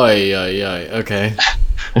 Okay.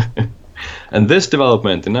 And this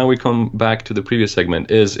development, and now we come back to the previous segment,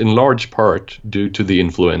 is in large part due to the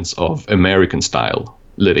influence of American-style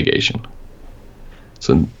litigation.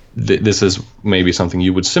 So this is maybe something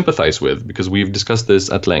you would sympathize with, because we've discussed this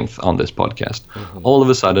at length on this podcast. All of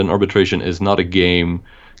a sudden, arbitration is not a game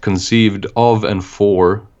conceived of and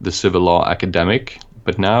for the civil law academic,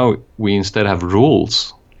 but now we instead have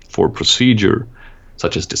rules for procedure,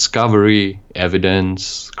 such as discovery,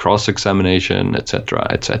 evidence, cross-examination, etc.,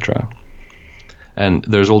 etc. And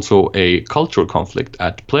there's also a cultural conflict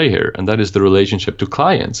at play here, and that is the relationship to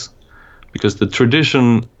clients. Because the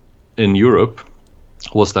tradition in Europe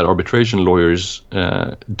was that arbitration lawyers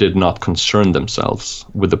did not concern themselves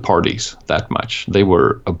with the parties that much. They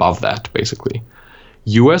were above that, basically.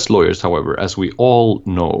 US lawyers, however, as we all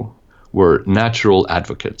know, were natural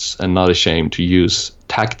advocates and not ashamed to use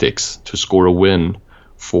tactics to score a win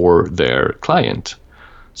for their client.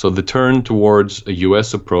 So the turn towards a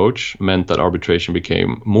US approach meant that arbitration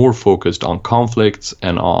became more focused on conflicts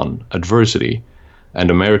and on adversity, and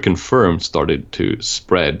American firms started to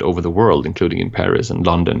spread over the world, including in Paris and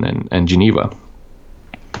London and Geneva.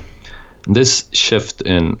 This shift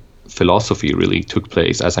in philosophy really took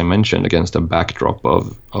place, as I mentioned, against a backdrop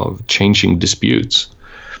of changing disputes.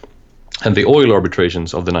 And the oil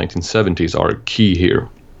arbitrations of the 1970s are key here.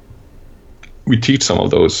 We teach some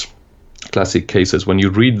of those classic cases. When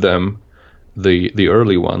you read them, the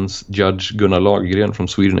early ones, Judge Gunnar Lagergren from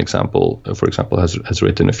Sweden, for example, has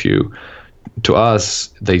written a few. To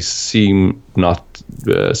us, they seem not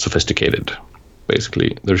sophisticated,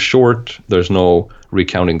 basically. They're short, there's no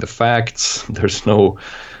recounting the facts, there's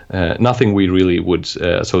nothing we really would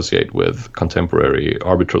associate with contemporary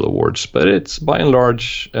arbitral awards, but it's by and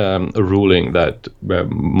large a ruling that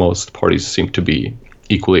most parties seem to be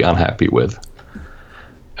equally unhappy with.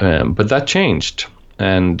 But that changed,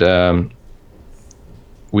 and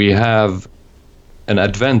we have an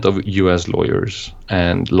advent of US lawyers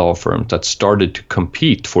and law firms that started to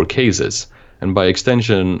compete for cases, and by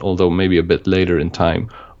extension, although maybe a bit later in time,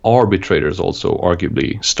 arbitrators also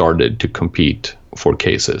arguably started to compete for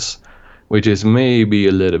cases, which is maybe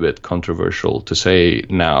a little bit controversial to say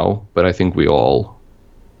now, but I think we all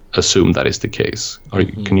assume that is the case.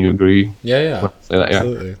 Can you agree? Yeah,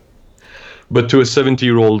 absolutely. Yeah. But to a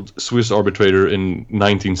 70-year-old Swiss arbitrator in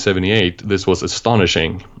 1978, this was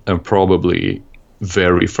astonishing and probably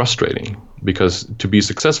very frustrating, because to be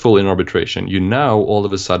successful in arbitration, you now all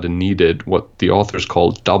of a sudden needed what the authors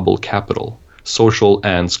called double capital, social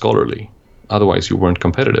and scholarly. Otherwise, you weren't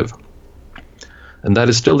competitive. And that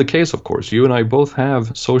is still the case, of course. You and I both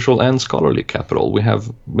have social and scholarly capital. We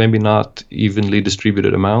have maybe not evenly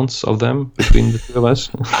distributed amounts of them between the two of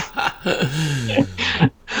us.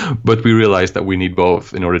 But we realize that we need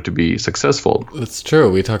both in order to be successful. That's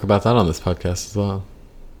true. We talk about that on this podcast as well.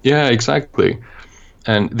 Yeah, exactly.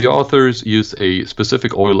 And the authors use a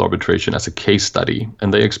specific oil arbitration as a case study,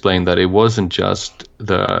 and they explain that it wasn't just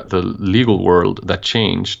the legal world that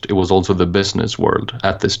changed, it was also the business world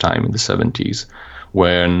at this time in the 70s,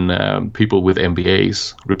 when people with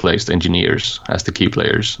MBAs replaced engineers as the key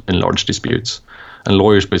players in large disputes. And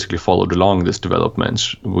lawyers basically followed along this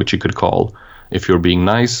development, which you could call, if you're being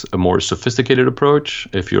nice, a more sophisticated approach.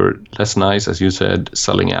 If you're less nice, as you said,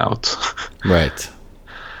 selling out. Right.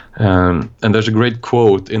 And there's a great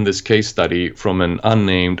quote in this case study from an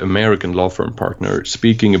unnamed American law firm partner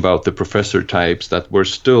speaking about the professor types that were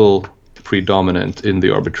still predominant in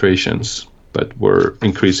the arbitrations, but were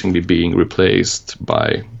increasingly being replaced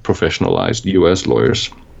by professionalized US lawyers.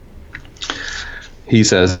 He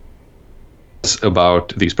says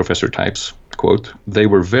about these professor types, quote, "They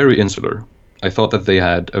were very insular. I thought that they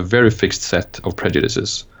had a very fixed set of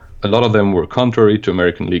prejudices. A lot of them were contrary to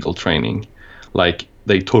American legal training. Like,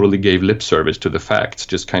 they totally gave lip service to the facts,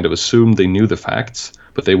 just kind of assumed they knew the facts,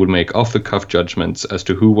 but they would make off-the-cuff judgments as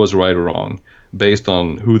to who was right or wrong based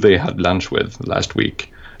on who they had lunch with last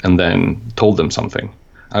week, and then told them something.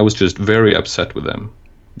 I was just very upset with them.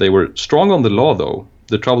 They were strong on the law, though.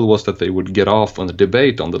 The trouble was that they would get off on a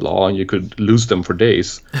debate on the law, and you could lose them for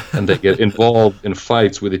days, and they get involved in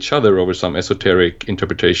fights with each other over some esoteric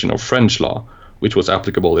interpretation of French law, which was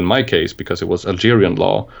applicable in my case because it was Algerian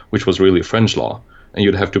law, which was really French law. And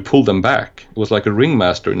you'd have to pull them back. It was like a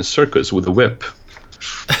ringmaster in a circus with a whip,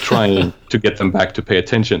 trying to get them back to pay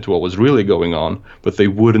attention to what was really going on, but they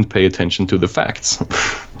wouldn't pay attention to the facts."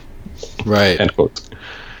 Right. End quote.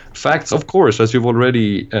 Facts, of course, as you've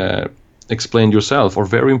already explained yourself, are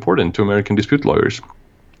very important to American dispute lawyers,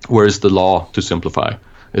 whereas the law, to simplify,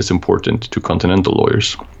 is important to continental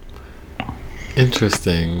lawyers.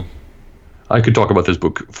 Interesting. I could talk about this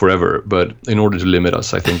book forever, but in order to limit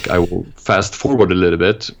us, I think I will fast forward a little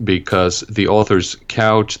bit, because the authors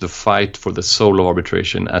couch the fight for the solo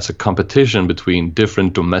arbitration as a competition between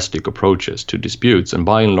different domestic approaches to disputes, and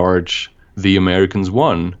by and large, the Americans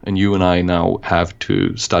won, and you and I now have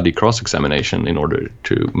to study cross-examination in order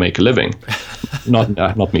to make a living.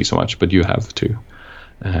 Not me so much, but you have to.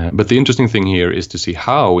 But the interesting thing here is to see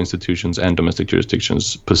how institutions and domestic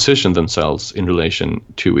jurisdictions position themselves in relation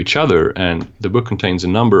to each other. And the book contains a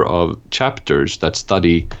number of chapters that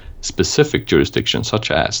study specific jurisdictions,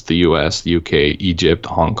 such as the US, the UK, Egypt,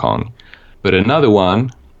 Hong Kong. But another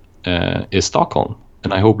one is Stockholm.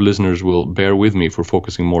 And I hope listeners will bear with me for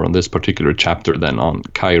focusing more on this particular chapter than on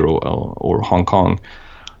Cairo or Hong Kong,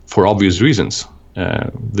 for obvious reasons.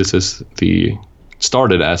 This is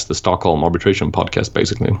started as the Stockholm Arbitration Podcast,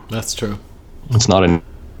 basically. That's true. It's not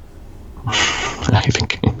I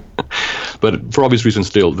think. But for obvious reasons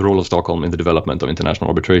still, the role of Stockholm in the development of international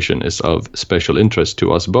arbitration is of special interest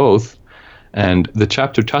to us both. And the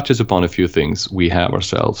chapter touches upon a few things we have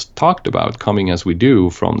ourselves talked about, coming as we do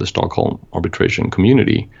from the Stockholm arbitration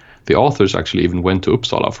community. The authors actually even went to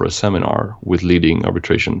Uppsala for a seminar with leading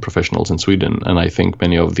arbitration professionals in Sweden, and I think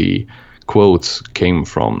many of the quotes came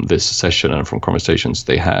from this session and from conversations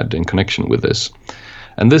they had in connection with this.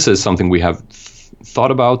 And this is something we have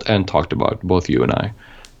thought about and talked about, both you and I.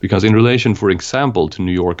 Because in relation, for example, to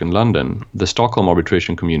New York and London, the Stockholm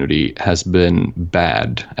arbitration community has been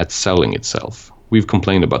bad at selling itself. We've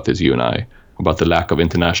complained about this, you and I, about the lack of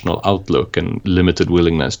international outlook and limited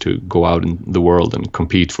willingness to go out in the world and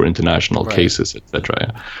compete for international cases,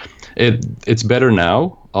 etc. It's better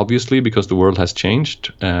now, obviously, because the world has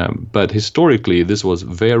changed. But historically, this was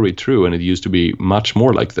very true, and it used to be much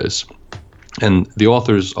more like this. And the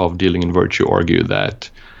authors of Dealing in Virtue argue that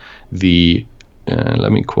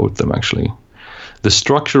let me quote them actually. The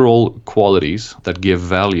structural qualities that give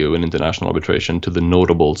value in international arbitration to the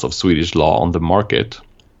notables of Swedish law on the market,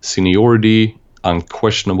 seniority,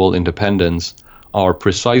 unquestionable independence, are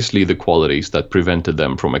precisely the qualities that prevented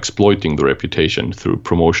them from exploiting the reputation through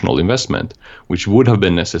promotional investment, which would have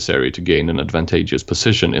been necessary to gain an advantageous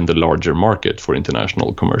position in the larger market for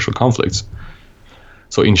international commercial conflicts.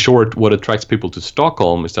 So in short, what attracts people to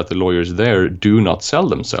Stockholm is that the lawyers there do not sell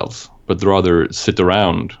themselves, but rather sit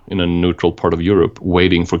around in a neutral part of Europe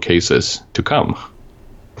waiting for cases to come.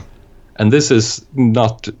 And this is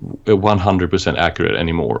not 100% accurate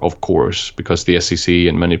anymore, of course, because the SEC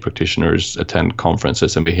and many practitioners attend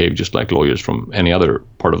conferences and behave just like lawyers from any other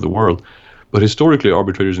part of the world. But historically,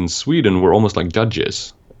 arbitrators in Sweden were almost like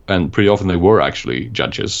judges. And pretty often they were actually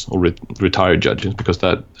judges or retired judges, because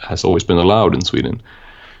that has always been allowed in Sweden.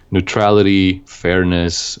 Neutrality,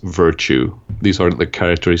 fairness, virtue. These are the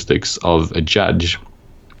characteristics of a judge.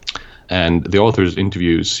 And the authors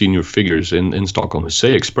interview senior figures in Stockholm who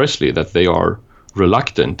say expressly that they are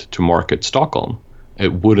reluctant to market Stockholm.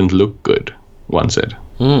 It wouldn't look good, one said.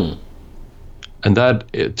 And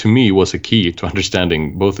that, to me, was a key to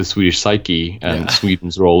understanding both the Swedish psyche and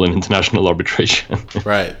Sweden's role in international arbitration.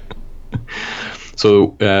 Right.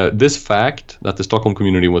 So this fact that the Stockholm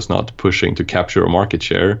community was not pushing to capture a market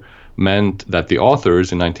share meant that the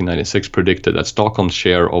authors in 1996 predicted that Stockholm's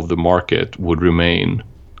share of the market would remain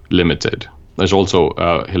limited. There's also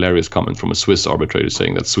a hilarious comment from a Swiss arbitrator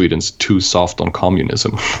saying that Sweden's too soft on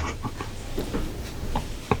communism.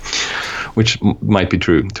 Which might be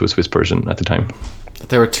true to a Swiss person at the time.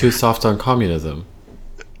 They were too soft on communism.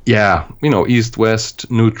 Yeah, East-West,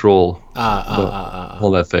 neutral,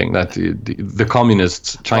 all that thing. That the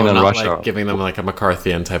communists, China and Russia, like giving them like a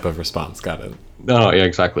McCarthyian type of response. Got it. No, yeah,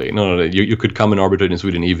 exactly. No. You could come and arbitrate in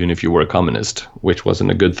Sweden even if you were a communist, which wasn't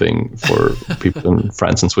a good thing for people in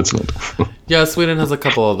France and Switzerland. Yeah, Sweden has a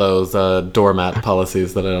couple of those doormat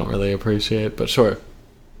policies that I don't really appreciate, but sure.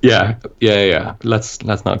 Yeah. Let's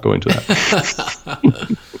not go into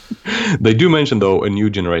that. They do mention, though, a new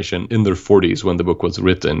generation in their 40s when the book was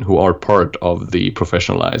written, who are part of the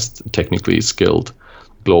professionalized, technically skilled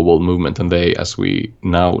global movement, and they, as we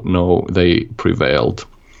now know, they prevailed.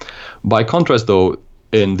 By contrast, though,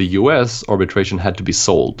 in the US, arbitration had to be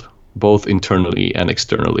sold, both internally and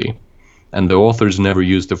externally. And the authors never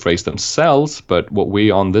used the phrase themselves, but what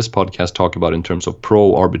we on this podcast talk about in terms of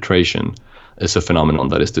pro-arbitration is a phenomenon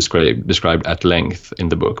that is described at length in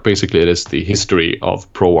the book. Basically, it is the history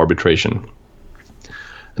of pro-arbitration.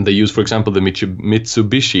 And they use, for example, the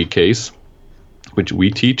Mitsubishi case, which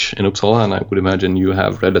we teach in Uppsala, and I would imagine you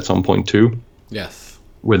have read at some point too. Yes.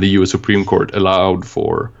 Where the US Supreme Court allowed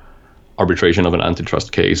for arbitration of an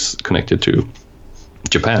antitrust case connected to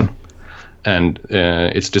Japan. And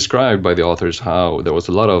it's described by the authors how there was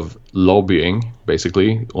a lot of lobbying,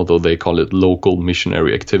 basically, although they call it local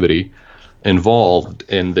missionary activity, involved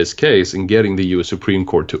in this case in getting the US Supreme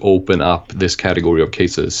Court to open up this category of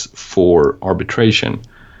cases for arbitration,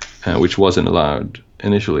 which wasn't allowed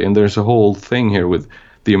initially. And there's a whole thing here with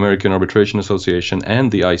the American Arbitration Association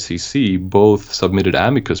and the ICC both submitted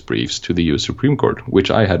amicus briefs to the US Supreme Court,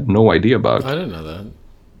 which I had no idea about. I didn't know that.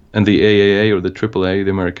 And the AAA, or the AAA,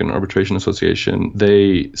 the American Arbitration Association,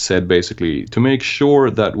 they said basically to make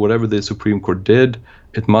sure that whatever the Supreme Court did,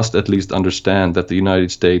 it must at least understand that the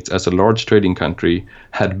United States, as a large trading country,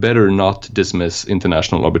 had better not dismiss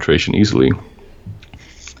international arbitration easily.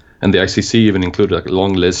 And the ICC even included a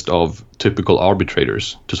long list of typical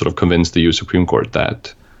arbitrators to sort of convince the US Supreme Court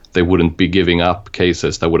that they wouldn't be giving up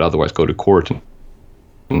cases that would otherwise go to court and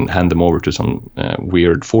hand them over to some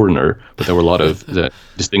weird foreigner. But there were a lot of the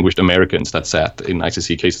distinguished Americans that sat in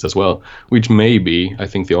ICC cases as well, which maybe, I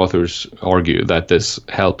think the authors argue, that this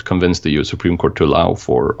helped convince the US Supreme Court to allow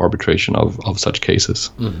for arbitration of such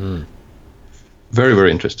cases. Mm-hmm. Very,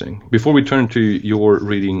 very interesting. Before we turn to your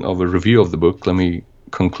reading of a review of the book, let me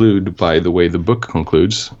conclude by the way the book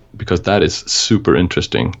concludes, because that is super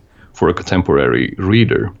interesting for a contemporary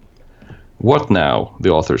reader. What now, the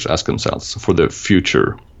authors ask themselves, for the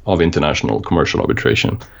future of international commercial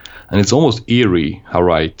arbitration? And it's almost eerie how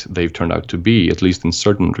right they've turned out to be, at least in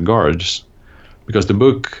certain regards, because the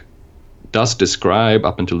book does describe,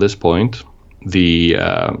 up until this point, the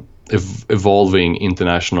evolving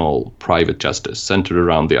international private justice centered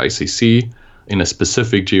around the ICC in a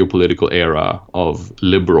specific geopolitical era of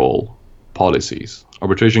liberal policies.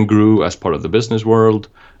 Arbitration grew as part of the business world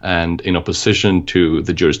and in opposition to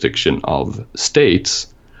the jurisdiction of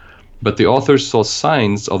states, but the authors saw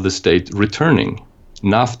signs of the state returning.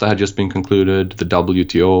 NAFTA had just been concluded, the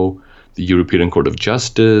WTO, the European Court of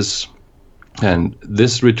Justice, and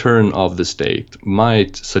this return of the state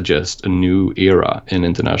might suggest a new era in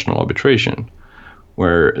international arbitration,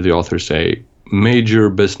 where the authors say major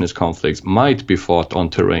business conflicts might be fought on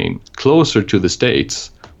terrain closer to the states,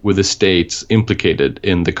 with the states implicated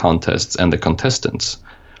in the contests and the contestants.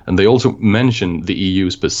 And they also mention the EU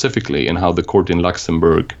specifically and how the court in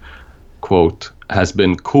Luxembourg, quote, has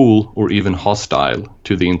been cool or even hostile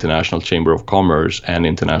to the International Chamber of Commerce and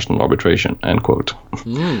international arbitration, end quote.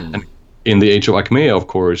 And in the age of Acmea, of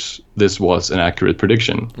course, this was an accurate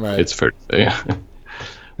prediction. Right. It's fair to say.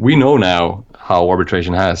 We know now how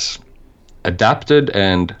arbitration has adapted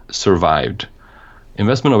and survived.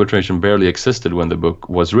 Investment arbitration barely existed when the book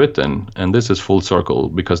was written, and this is full circle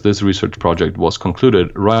because this research project was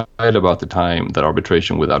concluded right about the time that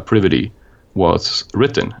Arbitration Without Privity was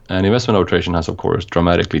written. And investment arbitration has, of course,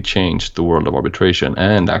 dramatically changed the world of arbitration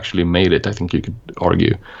and actually made it, I think you could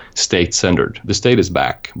argue, state-centered. The state is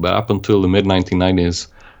back, but up until the mid-1990s,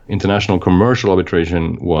 international commercial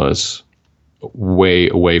arbitration was way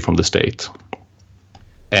away from the state.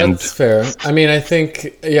 And that's fair. I mean, I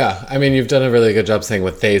think, yeah, I mean, you've done a really good job saying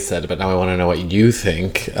what they said, but now I want to know what you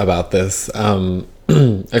think about this.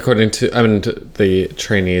 According to, I mean, the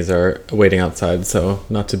trainees are waiting outside, so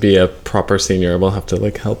not to be a proper senior, we'll have to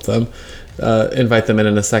like help them, invite them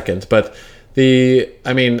in a second. But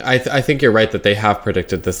I mean, I think you're right that they have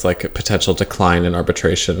predicted this like potential decline in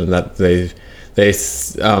arbitration, and that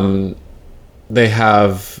they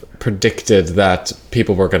have predicted that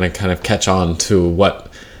people were going to kind of catch on to what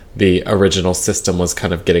the original system was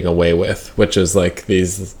kind of getting away with, which is like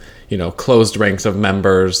these, you know, closed ranks of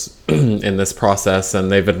members in this process,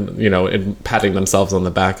 and they've been, you know, patting themselves on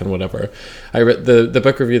the back and whatever. I read the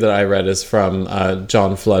book review that I read is from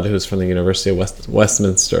John Flood, who's from the University of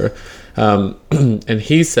Westminster, and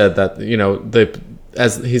he said that, you know,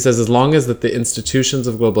 as long as that the institutions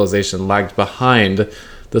of globalization lagged behind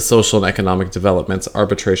the social and economic developments,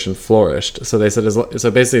 arbitration flourished. So they said,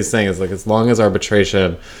 so basically saying is like, as long as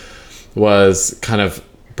arbitration was kind of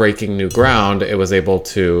breaking new ground, it was able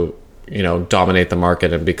to, you know, dominate the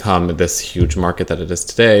market and become this huge market that it is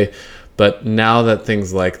today. But now that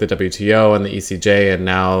things like the WTO and the ECJ and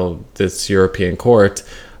now this European court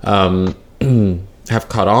have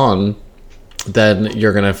caught on, then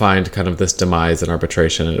you're going to find kind of this demise in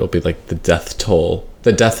arbitration, and it'll be like the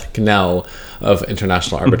death knell of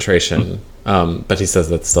international arbitration. But he says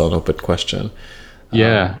that's still an open question.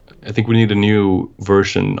 Yeah, I think we need a new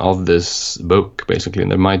version of this book, basically.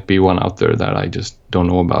 And there might be one out there that I just don't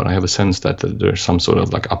know about. I have a sense that there's some sort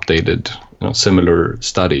of like updated, you know, similar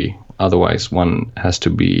study. Otherwise, one has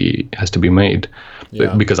to be made.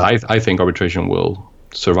 Yeah. Because I think arbitration will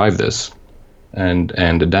survive this and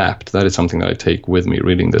adapt. That is something that I take with me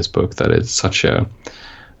reading this book, that it's such a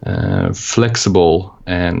flexible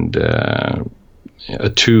and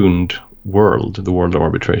attuned world, the world of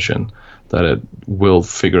arbitration, that it will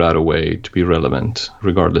figure out a way to be relevant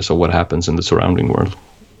regardless of what happens in the surrounding world.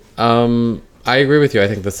 I agree with you. I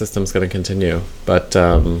think the system's going to continue, but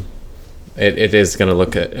it is going to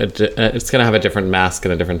look it's going to have a different mask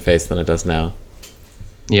and a different face than it does now.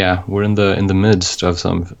 Yeah, we're in the midst of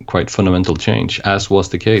some quite fundamental change, as was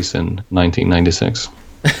the case in 1996.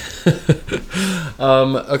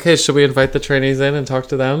 Okay, should we invite the trainees in and talk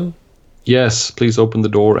to them? Yes, please open the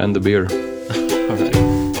door and the beer. All right.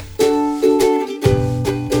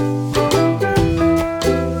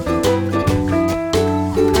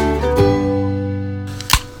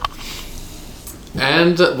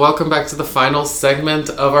 And welcome back to the final segment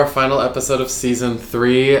of our final episode of Season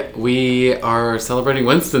 3. We are celebrating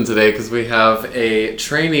Winston today because we have a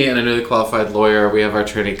trainee and a newly qualified lawyer. We have our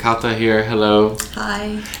trainee Kata here. Hello.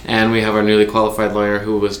 Hi. And we have our newly qualified lawyer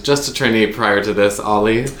who was just a trainee prior to this,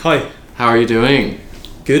 Ollie. Hi. How are you doing?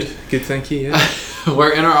 Good, thank you, yeah.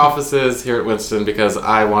 We're in our offices here at Winston because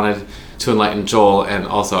I wanted to enlighten Joel, and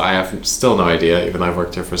also I have still no idea, even though I've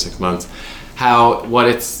worked here for 6 months, what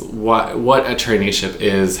a traineeship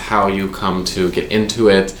is, how you come to get into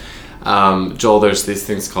it. Joel, there's these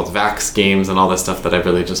things called VAC schemes and all this stuff that I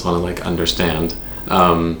really just want to understand.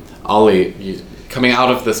 Ollie, coming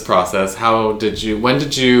out of this process, when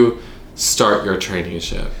did you start your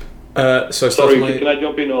traineeship? Sorry, can I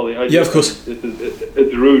jump in, Ollie? Yeah, of course.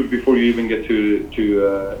 It's rude before you even get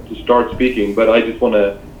to start speaking, but I just want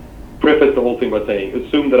to preface the whole thing by saying,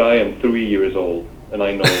 assume that I am 3 years old and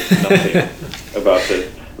I know nothing about this.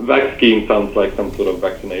 Vac scheme sounds like some sort of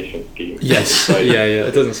vaccination scheme. Yes, right? yeah,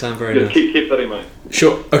 it doesn't sound very Just nice. keep that in mind.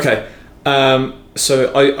 Sure, okay.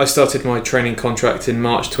 So I started my training contract in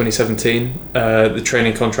March 2017. The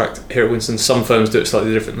training contract here at Winston, some firms do it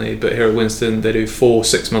slightly differently, but here at Winston they do 4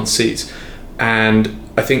 6-month seats. And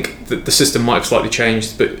I think that the system might have slightly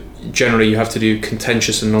changed, but generally you have to do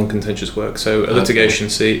contentious and non-contentious work. So a litigation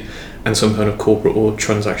seat and some kind of corporate or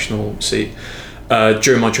transactional seat.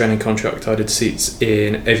 During my training contract, I did seats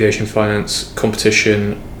in aviation finance,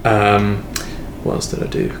 competition, what else did I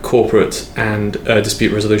do? Corporate and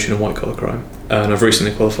dispute resolution and white collar crime. And I've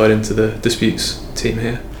recently qualified into the disputes team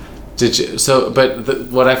here. Did you?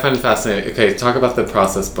 What I find fascinating. Okay, talk about the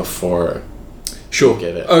process before. Sure. You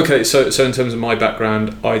get it. Okay, so in terms of my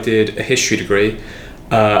background, I did a history degree,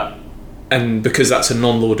 and because that's a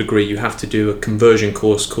non-law degree, you have to do a conversion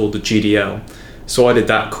course called the GDL. So I did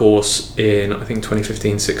that course in, I think,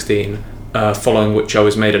 2015-16, following which I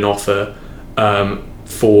was made an offer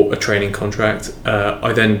for a training contract.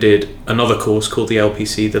 I then did another course called the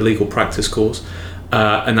LPC, the Legal Practice course,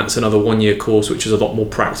 and that's another 1-year course, which is a lot more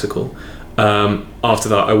practical. After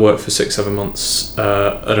that, I worked for 6-7 months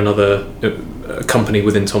at another company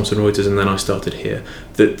within Thomson Reuters, and then I started here.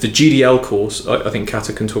 The GDL course, I think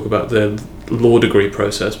Kata can talk about the law degree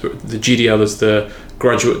process, but the GDL is the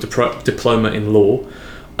Graduate Diploma in Law,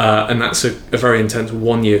 and that's a very intense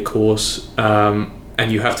 1-year course,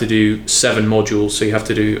 and you have to do 7 modules, so you have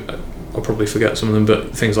to do, I'll probably forget some of them,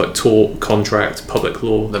 but things like tort, contract, public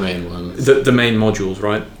law. The main ones. The main modules,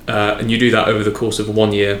 right? And you do that over the course of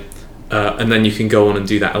 1 year. And then you can go on and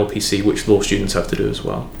do that LPC, which law students have to do as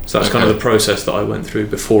well. So that's kind of the process that I went through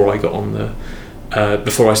before I got on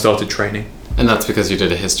before I started training. And that's because you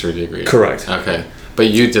did a history degree? Correct. Okay. But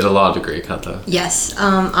you did a law degree, Kata? Yes,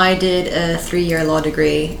 I did a 3-year law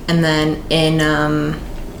degree, and then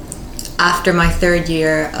after my 3rd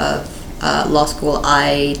year of law school,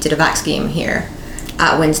 I did a VAC scheme here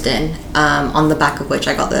at Winston, on the back of which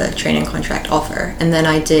I got the training contract offer. And then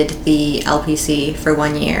I did the LPC for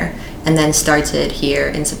 1 year, and then started here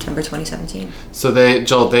in September 2017. So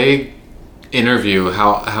they interview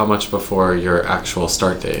how much before your actual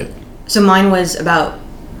start date? So mine was about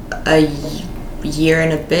a year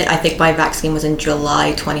and a bit. I think my VAC scheme was in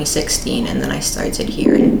July 2016, and then I started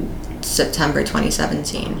here in September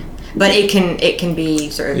 2017. But it can be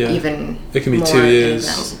sort of even. It can be more 2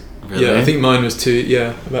 years. Really? Yeah, I think mine was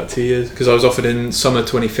about 2 years, because I was offered in summer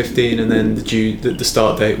 2015, and then the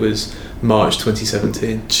start date was March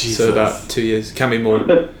 2017. Jesus. So about 2 years. It can be more.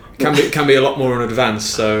 can be a lot more in advance.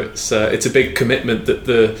 So it's a big commitment that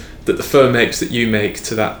the firm makes, that you make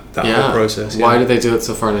to that whole process. Yeah. Why do they do it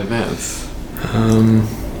so far in advance?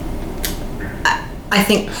 I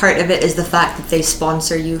think part of it is the fact that they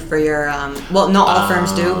sponsor you for your, not all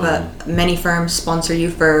firms do, but many firms sponsor you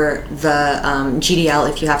for the GDL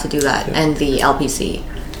if you have to do that, and the LPC.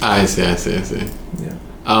 I see.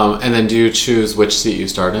 Yeah. And then do you choose which seat you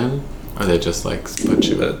start in? Or they just put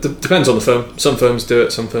you... Depends on the firm. Some firms do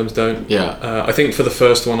it, some firms don't. Yeah. I think for the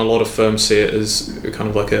first one, a lot of firms see it as kind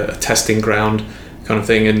of like a testing ground kind of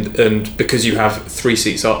thing, and because you have 3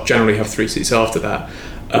 seats, generally have 3 seats after that,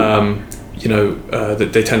 that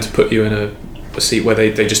they tend to put you in a seat where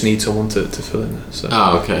they just need someone to fill in there. So,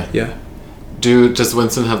 okay. Yeah. Does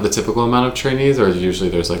Winston have the typical amount of trainees, or usually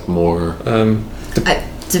there's more?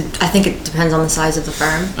 I think it depends on the size of the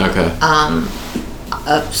firm. Okay.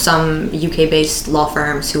 some UK-based law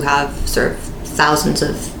firms who have sort of thousands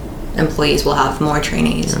of employees will have more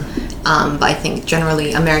trainees. But I think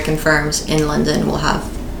generally American firms in London will have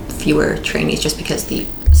fewer trainees just because the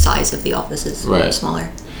size of the office is smaller.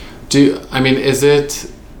 Is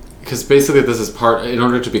it, because basically this is part, in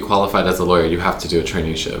order to be qualified as a lawyer, you have to do a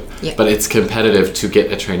traineeship. Yeah. But it's competitive to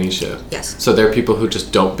get a traineeship. Yes. So there are people who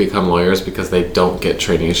just don't become lawyers because they don't get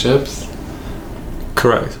traineeships?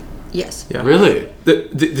 Correct. Yes. Yeah. Really?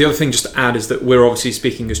 The other thing just to add is that we're obviously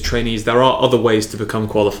speaking as trainees. There are other ways to become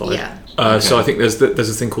qualified. Yeah. So I think there's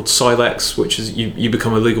a thing called Silex, which is you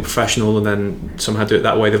become a legal professional and then somehow do it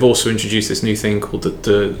that way. They've also introduced this new thing called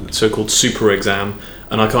the so-called super exam,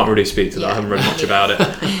 and I can't really speak to that. I haven't read much about it,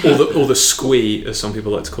 or the SQE, as some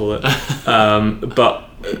people like to call it. But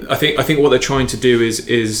I think what they're trying to do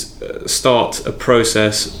is start a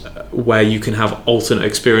process where you can have alternate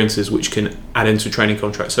experiences which can add into a training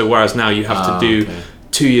contract. So whereas now you have to do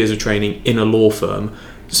 2 years of training in a law firm,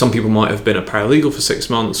 some people might have been a paralegal for 6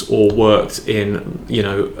 months or worked in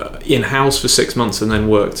in-house for 6 months and then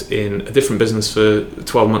worked in a different business for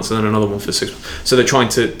 12 months and then another one for 6 months. So they're trying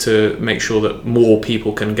to make sure that more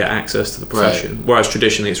people can get access to the profession, whereas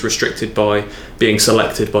traditionally it's restricted by being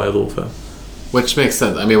selected by a law firm. Which makes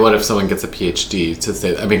sense. I mean, what if someone gets a PhD to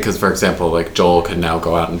say, because for example, like Joel can now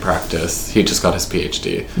go out and practice. He just got his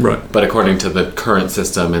PhD. Right. But according to the current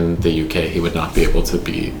system in the UK, he would not be able to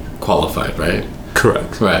be qualified, right?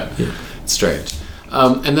 Correct. Right. Yeah. It's strange.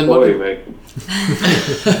 And then we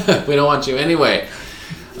don't want you anyway.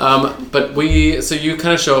 So you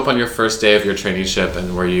kind of show up on your first day of your traineeship,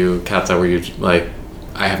 and were you like,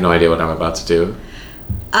 I have no idea what I'm about to do?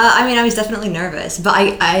 I was definitely nervous,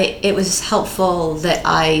 but it was helpful that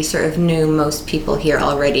I sort of knew most people here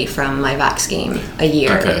already from my VAC scheme a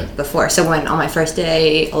year before. So when on my first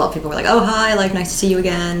day, a lot of people were like, "Oh, hi, like nice to see you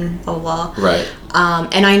again," blah blah blah. Right.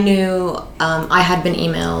 And I knew I had been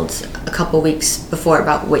emailed a couple weeks before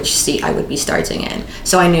about which seat I would be starting in,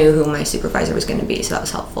 so I knew who my supervisor was going to be. So that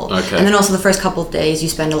was helpful. Okay. And then also the first couple of days, you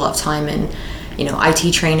spend a lot of time in,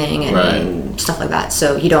 IT training and stuff like that.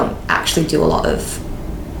 So you don't actually do a lot of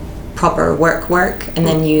proper work, and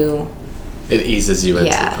then it eases you into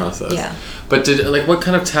the process. Yeah. But what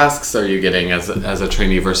kind of tasks are you getting as a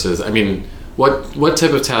trainee versus? I mean, what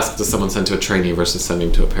type of task does someone send to a trainee versus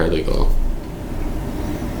sending to a paralegal?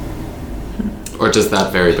 Or does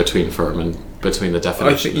that vary between firm and between the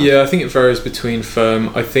definition? I think it varies between firm.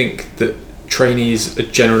 I think that trainees are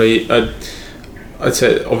generally, I'd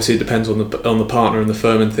say obviously it depends on the partner and the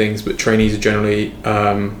firm and things, but trainees are generally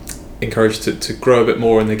encouraged to grow a bit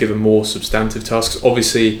more, and they're given more substantive tasks.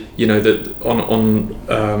 Obviously, that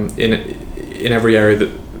in every area that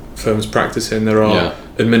firms practice in, there are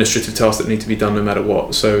administrative tasks that need to be done no matter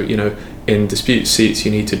what. So in dispute seats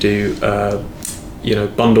you need to do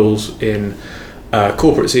bundles. In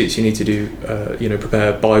corporate seats you need to do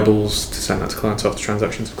prepare Bibles to send out to clients after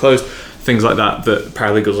transactions have closed, things like that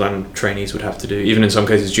paralegals and trainees would have to do. Even in some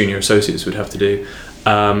cases junior associates would have to do.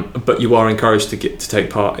 But you are encouraged to take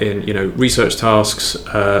part in research tasks,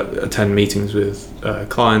 attend meetings with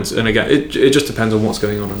clients, and again it just depends on what's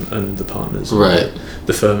going on and the partners, right,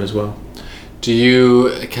 the firm as well. Do you,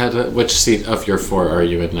 which seat of your 4 are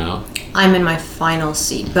you in now? I'm in my final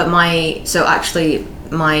seat, but my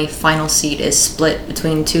final seat is split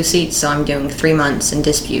between 2 seats, so I'm doing 3 months in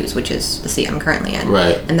disputes, which is the seat I'm currently in,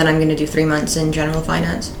 right, and then I'm going to do 3 months in general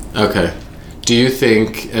finance. Okay. Do you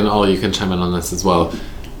think, and you can chime in on this as well,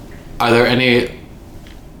 are there any,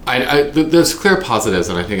 there's clear positives,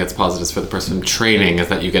 and I think it's positives for the person training, is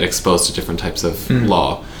that you get exposed to different types of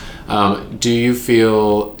law. Do you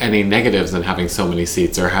feel any negatives in having so many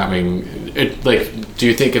seats, or having, do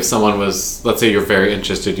you think if someone was, let's say you're very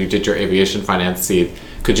interested, you did your aviation finance seat,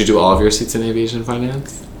 could you do all of your seats in aviation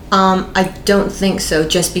finance? I don't think so,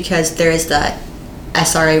 just because there is that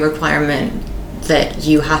SRA requirement that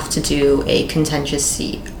you have to do a contentious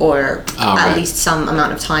seat, or at least some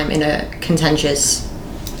amount of time in a contentious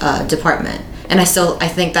department. And I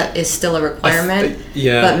think that is still a requirement,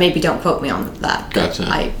 but maybe don't quote me on that.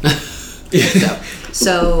 Gotcha.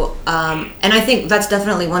 So, and I think that's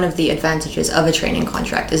definitely one of the advantages of a training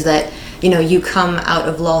contract, is that, you come out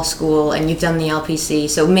of law school and you've done the LPC,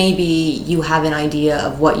 so maybe you have an idea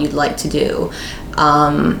of what you'd like to do.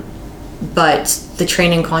 But the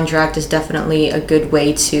training contract is definitely a good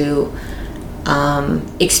way to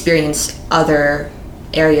experience other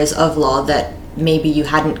areas of law that maybe you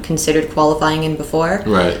hadn't considered qualifying in before.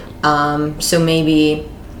 Right. So maybe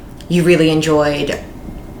you really enjoyed,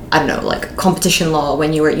 I don't know, like competition law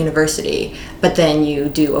when you were at university, but then you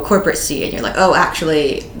do a corporate C and you're like, oh,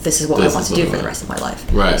 actually, this is what I want to do for the rest of my life.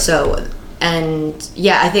 Right. So And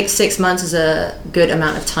yeah, I think 6 months is a good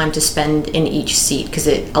amount of time to spend in each seat because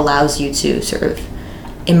it allows you to sort of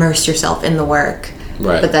immerse yourself in the work.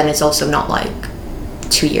 Right. But then it's also not like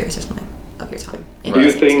 2 years or something of your time. Do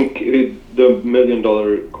you think the $1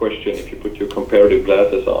 million question, if you put your comparative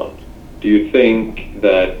glasses on, do you think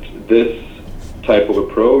that this type of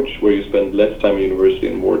approach, where you spend less time in university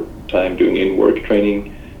and more time doing in-work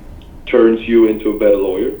training, turns you into a better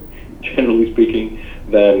lawyer, generally speaking,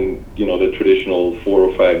 than the traditional 4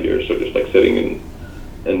 or 5 years, so just like sitting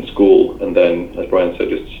in school and then, as Brian said,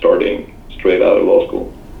 just starting straight out of law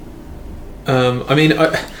school? I mean,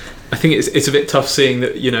 I think it's a bit tough seeing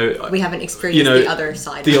that we haven't experienced the other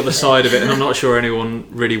side. The other side of it, and I'm not sure anyone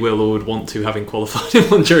really will or would want to, having qualified in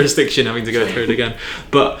one jurisdiction, having to go through it again.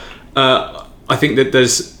 But I think that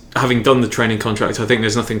having done the training contract, I think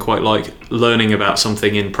there's nothing quite like learning about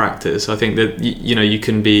something in practice. I think that you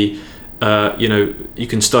can be, you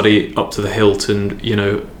can study up to the hilt and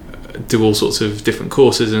do all sorts of different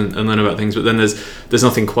courses and learn about things, but then there's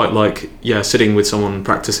nothing quite like sitting with someone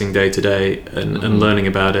practicing day to day and learning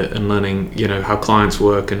about it and learning how clients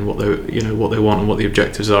work and what they want and what the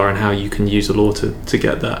objectives are and how you can use the law to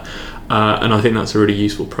get that, and I think that's a really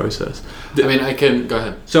useful process. I mean, I can go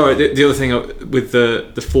ahead. Sorry, the other thing with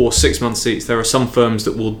the 4 6-month seats, there are some firms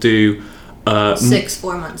that will do 6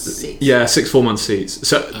 4-month seats. Yeah, 6 4-month seats.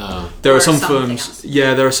 So there are some firms. Else.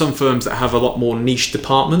 Yeah, there are some firms that have a lot more niche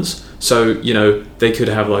departments. So they could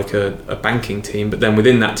have like a banking team, but then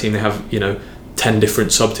within that team they have 10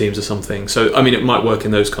 different sub teams or something. So I mean, it might work in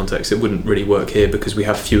those contexts. It wouldn't really work here because we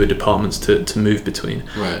have fewer departments to move between.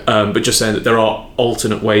 Right. But just saying that there are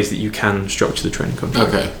alternate ways that you can structure the training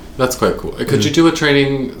contract. Okay, that's quite cool. Could you do a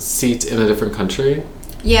training seat in a different country?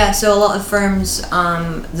 Yeah, so a lot of firms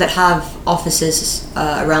that have offices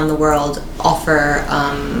around the world offer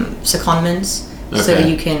secondments. Okay. So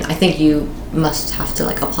you can, I think you must have to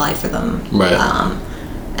like apply for them. Right.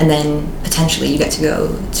 And then potentially you get to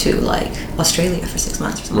go to like Australia for 6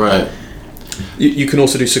 months or something. Right. You can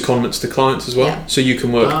also do secondments to clients as well. Yeah. So you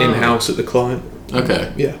can work in-house at the client.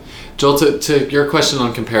 Okay. Yeah. Joel, to your question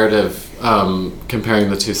on comparative, comparing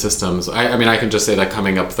the two systems, I mean, I can just say that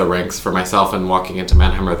coming up the ranks for myself and walking into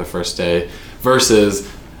Mannheimer the first day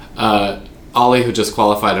versus Ollie, who just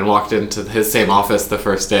qualified and walked into his same office the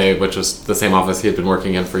first day, which was the same office he had been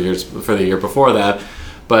working in for the year before that.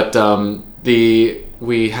 But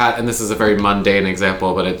we had, and this is a very mundane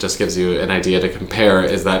example, but it just gives you an idea to compare,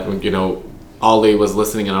 is that, Ollie was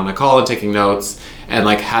listening in on a call and taking notes and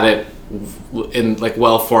like had it in like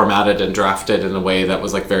well formatted and drafted in a way that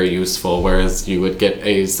was like very useful, whereas you would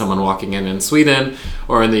get someone walking in Sweden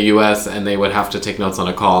or in the US and they would have to take notes on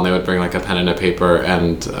a call and they would bring like a pen and a paper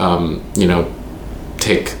and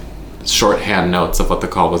take shorthand notes of what the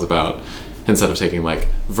call was about instead of taking like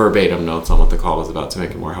verbatim notes on what the call was about to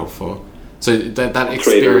make it more helpful. So that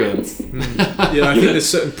experience. Yeah, I think there's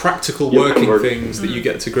certain practical working things that you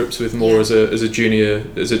get to grips with more as a junior,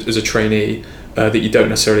 as a trainee, that you don't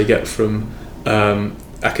necessarily get from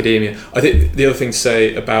academia. I think the other thing to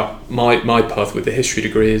say about my path with the history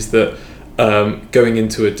degree is that going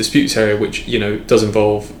into a disputes area, which does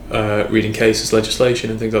involve reading cases, legislation,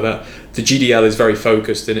 and things like that, the GDL is very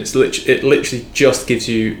focused, and it literally just gives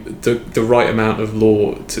you the right amount of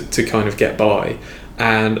law to kind of get by.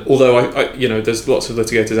 And although I there's lots of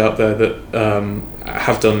litigators out there that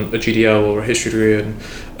have done a GDL or a history degree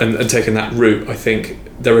and taken that route, I think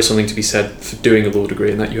there is something to be said for doing a law degree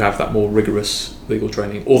and that you have that more rigorous legal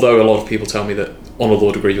training. Although a lot of people tell me that on a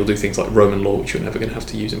law degree you'll do things like Roman law, which you're never going to have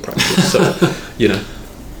to use in practice. So, yeah.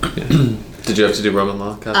 Did you have to do Roman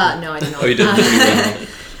law, Catherine? No, I did not. Oh, you didn't?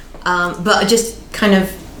 But just kind of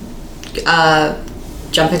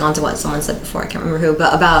jumping onto what someone said before, I can't remember who,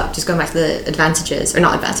 but about just going back to the advantages, or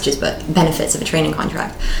not advantages, but benefits of a training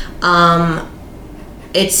contract.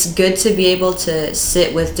 It's good to be able to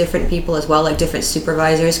sit with different people as well, like different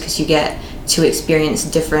supervisors, because you get to experience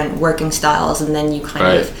different working styles, and then you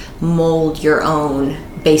kind of mold your own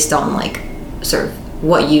based on like sort of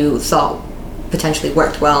what you thought potentially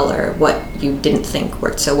worked well or what you didn't think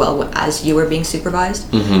worked so well as you were being supervised.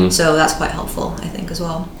 Mm-hmm. So that's quite helpful, I think, as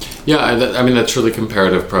well. Yeah, I mean, that truly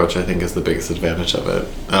comparative approach, I think, is the biggest advantage of it.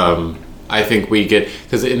 I think we get,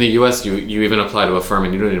 because in the US, you even apply to a firm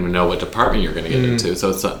and you don't even know what department you're going to get into.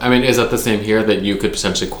 So it's, I mean, is that the same here, that you could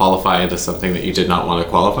potentially qualify into something that you did not want to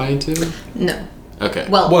qualify into? No. Okay.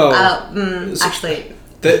 Well actually...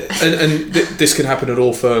 This can happen at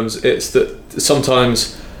all firms. It's that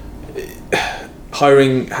sometimes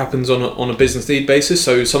hiring happens on a business need basis.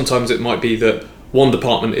 So sometimes it might be that one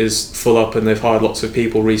department is full up and they've hired lots of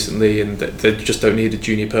people recently and they just don't need a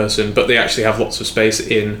junior person, but they actually have lots of space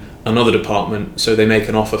in another department, so they make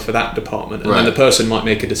an offer for that department, and then the person might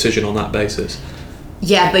make a decision on that basis.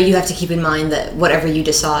 Yeah, but you have to keep in mind that whatever you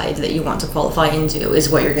decide that you want to qualify into is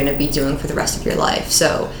what you're going to be doing for the rest of your life.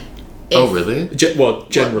 So really?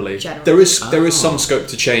 Generally. There is some scope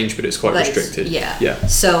to change, but it's quite restricted. Yeah.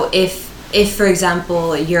 So if for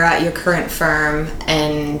example you're at your current firm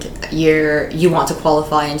and you want to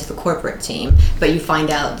qualify into the corporate team, but you find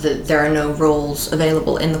out that there are no roles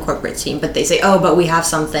available in the corporate team, but they say, oh, but we have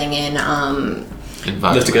something in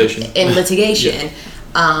litigation.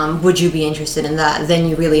 Would you be interested in that? Then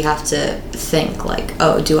you really have to think like,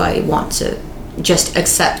 oh, do I want to just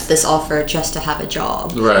accept this offer just to have a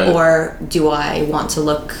job, or do I want to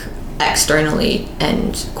look externally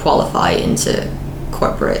and qualify into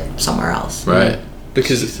corporate somewhere else?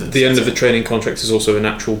 Because the end of the training contract is also a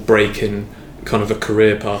natural break in kind of a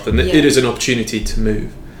career path, and it is an opportunity to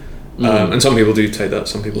move. And some people do take that,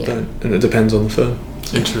 some people don't, and it depends on the firm.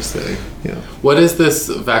 Interesting. Yeah. What is this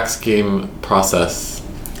VAC scheme process?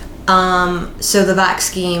 So the VAC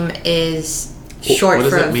scheme is short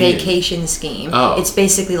for a vacation scheme. Oh. It's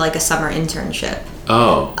basically like a summer internship.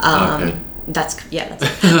 Oh, okay. That's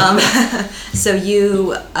so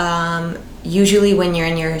you usually when you're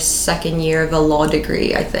in your second year of a law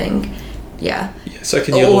degree, I think.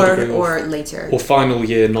 Second year law degree or later. Or final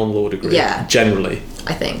year non-law degree. Yeah. Generally.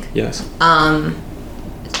 I think. Yes.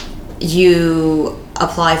 You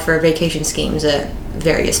apply for vacation schemes at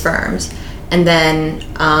various firms, and then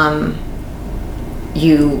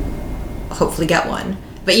you hopefully get one.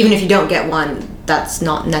 But even if you don't get one, that's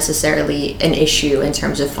not necessarily an issue in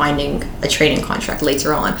terms of finding a training contract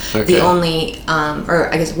later on. Okay. The only,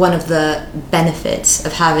 or I guess one of the benefits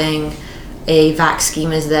of having a VAC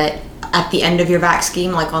scheme is that at the end of your VAC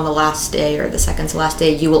scheme, like on the last day or the second to last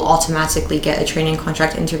day, you will automatically get a training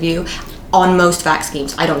contract interview. On most VAC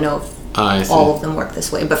schemes, I don't know if all of them work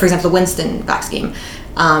this way, but for example, the Winston VAC scheme.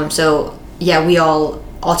 We all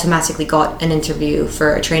automatically got an interview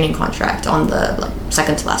for a training contract on the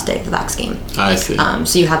second to last day of the VAC scheme. I see.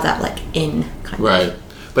 So you have that kind of. Right.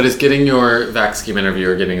 But is getting your VAC scheme interview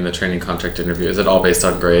or getting the training contract interview, is it all based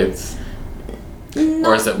on grades?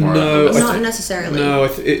 Or is it more? Not necessarily. No,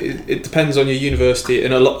 it depends on your university,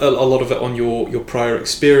 and a lot of it on your prior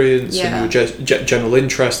experience and your general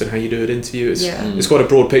interest and how you do an interview. It's quite a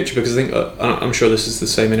broad picture, because I think I'm sure this is the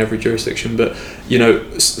same in every jurisdiction, but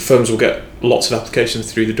firms will get lots of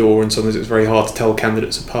applications through the door, and sometimes it's very hard to tell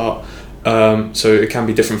candidates apart. So it can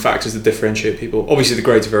be different factors that differentiate people. Obviously, the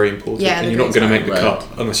grades are very important, and you're not going to make the cut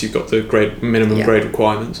unless you've got the minimum grade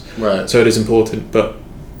requirements. Right. So it is important, but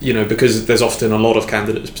because there's often a lot of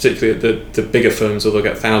candidates, particularly at the bigger firms, or they'll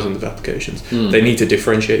get thousands of applications. They need to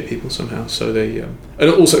differentiate people somehow. So they and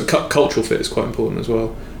also cultural fit is quite important as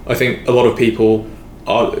well. I think a lot of people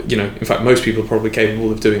are, in fact, most people are probably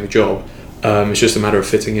capable of doing the job. It's just a matter of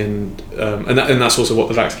fitting in, and that's also what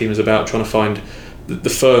the VAC scheme is about. Trying to find the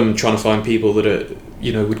firm, trying to find people that are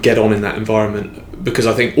would get on in that environment. Because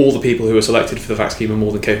I think all the people who are selected for the VAC scheme are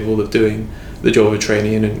more than capable of doing the job of a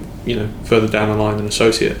trainee and further down the line an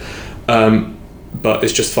associate. But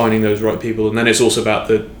it's just finding those right people, and then it's also about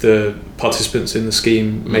the participants in the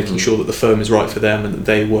scheme making sure that the firm is right for them and that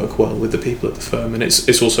they work well with the people at the firm, and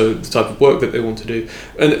it's also the type of work that they want to do.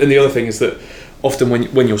 And the other thing is that often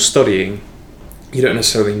when you're studying, you don't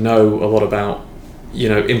necessarily know a lot about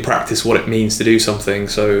in practice what it means to do something.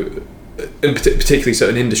 So, and particularly so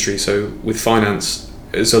in industry. So with finance,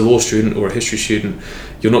 as a law student or a history student,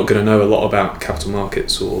 you're not going to know a lot about capital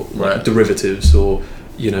markets or derivatives or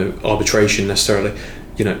arbitration necessarily.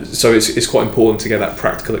 So it's quite important to get that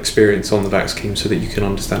practical experience on the VAC scheme so that you can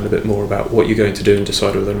understand a bit more about what you're going to do and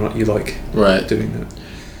decide whether or not you like doing that.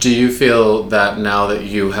 Do you feel that now that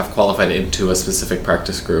you have qualified into a specific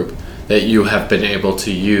practice group, that you have been able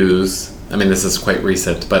to use, I mean, this is quite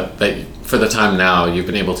recent, but that for the time now, you've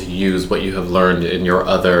been able to use what you have learned in your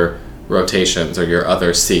other rotations or your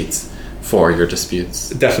other seats for your disputes?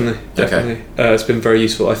 Definitely. Okay. It's been very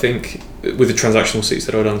useful. I think with the transactional seats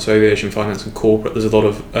that I've done, so aviation, finance and corporate, there's a lot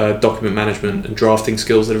of document management and drafting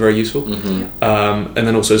skills that are very useful. And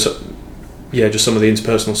then also just some of the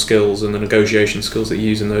interpersonal skills and the negotiation skills that you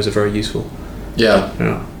use in those are very useful.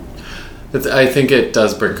 I think it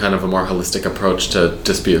does bring kind of a more holistic approach to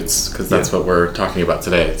disputes, because that's what we're talking about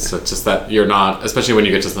today. So it's just that you're not, especially when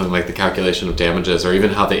you get to something like the calculation of damages or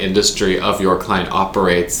even how the industry of your client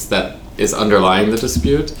operates that is underlying the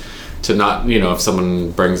dispute, to not, if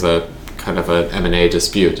someone brings a kind of an M&A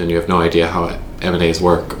dispute and you have no idea how M&As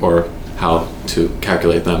work or how to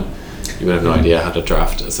calculate them. you would have no idea how to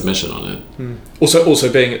draft a submission on it. Also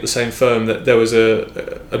being at the same firm, that there was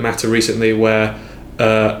a matter recently where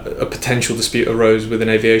a potential dispute arose with an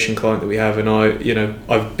aviation client that we have, and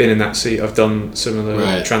I've been in that seat. I've done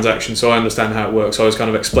similar transactions, so I understand how it works. So I was kind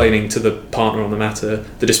of explaining to the partner on the matter,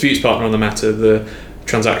 the disputes partner on the matter, the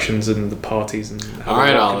transactions and the parties and how all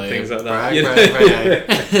right, Ollie, and things like that.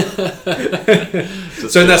 Right.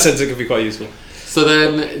 So in that sense, it could be quite useful. So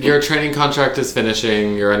then your training contract is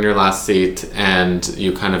finishing. You're on your last seat, and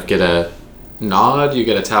you kind of get a nod, you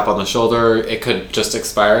get a tap on the shoulder. It could just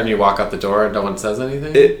expire and you walk out the door and no one says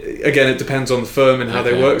anything. It depends on the firm and how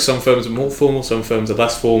they work. Some firms are more formal, some firms are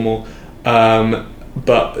less formal, but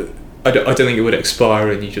I don't think it would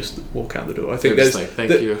expire and you just walk out the door. I think there's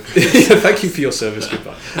thank you. Thank you for your service,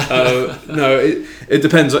 goodbye. No, it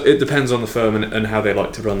depends on the firm and how they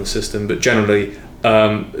like to run the system, but generally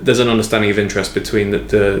there's an understanding of interest between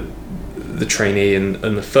the trainee and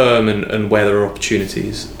the firm, and where there are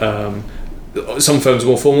opportunities. Some firms are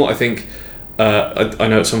more formal. I think I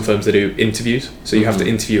know at some firms they do interviews, so you have to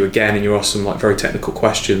interview again, and you're asked some very technical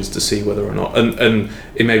questions to see whether or not. And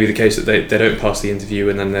it may be the case that they don't pass the interview,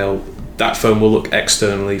 and then that firm will look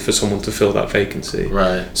externally for someone to fill that vacancy.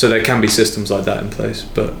 Right. So there can be systems like that in place,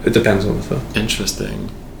 but it depends on the firm. Interesting.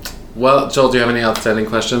 Well, Joel, do you have any outstanding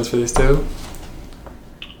questions for these two?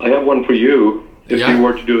 I have one for you. If you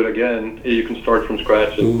were to do it again, you can start from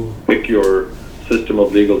scratch and pick your system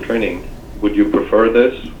of legal training. Would you prefer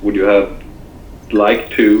this? Would you have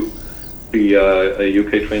liked to be a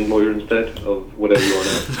UK trained lawyer instead of whatever you are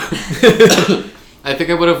now? I think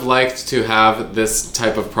I would have liked to have this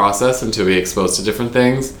type of process and to be exposed to different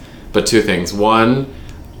things. But two things. One,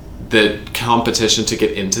 the competition to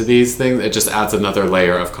get into these things, it just adds another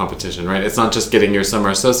layer of competition, right? It's not just getting your summer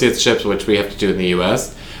associateships, which we have to do in the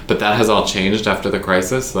US, but that has all changed after the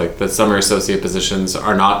crisis. Like the summer associate positions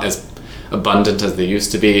are not as abundant as they used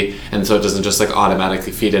to be, and so it doesn't just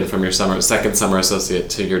automatically feed in from your second summer associate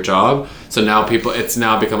to your job. So now it's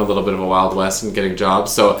now become a little bit of a wild west in getting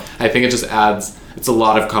jobs. So I think it just adds, it's a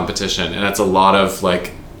lot of competition, and it's a lot of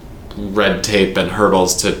red tape and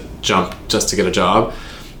hurdles to jump just to get a job.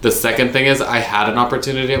 The second thing is I had an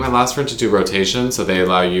opportunity at my last firm to do rotation, so they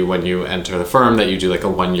allow you when you enter the firm that you do a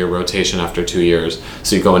 1-year rotation after 2 years,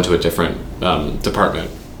 so you go into a different department.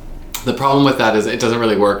 The problem with that is it doesn't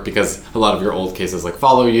really work because a lot of your old cases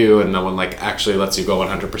follow you, and no one actually lets you go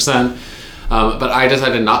 100%. But I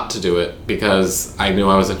decided not to do it because I knew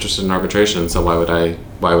I was interested in arbitration. So why would I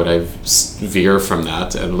veer from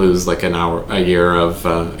that and lose a year of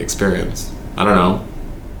experience? I don't know.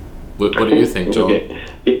 What do you think, Joel? Okay.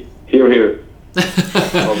 Here.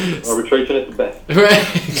 Arbitration is the best. Right,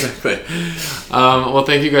 exactly. Well,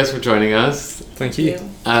 thank you guys for joining us. Thank you.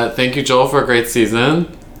 Thank you, Joel, for a great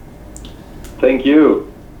season. Thank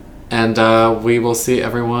you. And we will see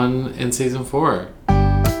everyone in season 4.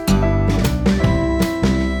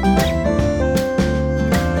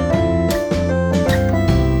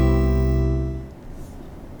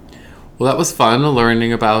 Well, that was fun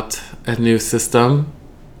learning about a new system.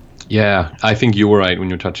 Yeah, I think you were right when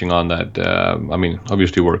you're touching on that.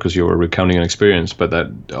 Obviously you were because you were recounting an experience, but that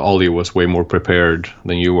Ollie was way more prepared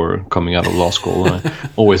than you were coming out of law school. And I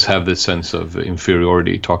always have this sense of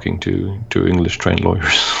inferiority talking to English-trained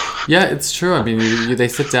lawyers. Yeah, it's true. I mean, they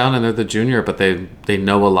sit down and they're the junior, but they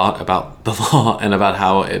know a lot about the law and about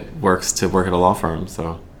how it works to work at a law firm,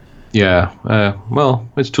 so... Yeah, well,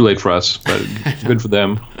 it's too late for us, but good for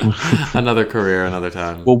them. Another career, another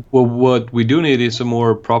time. Well, what we do need is a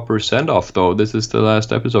more proper send-off, though. This is the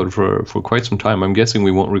last episode for quite some time. I'm guessing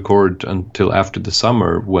we won't record until after the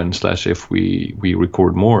summer, if we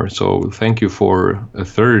record more. So thank you for a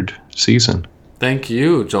third season. Thank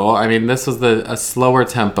you, Joel. I mean, this was a slower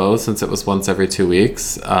tempo since it was once every 2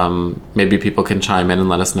 weeks. Maybe people can chime in and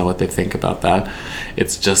let us know what they think about that.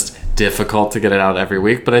 It's just difficult to get it out every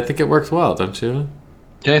week, but I think it worked well, don't you?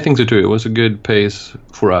 Yeah, I think so too. It was a good pace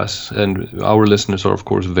for us, and our listeners are, of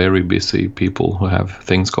course, very busy people who have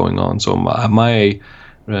things going on. So my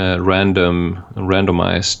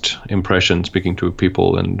randomized impression, speaking to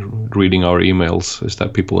people and reading our emails, is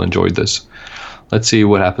that people enjoyed this. Let's see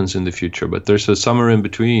what happens in the future. But there's a summer in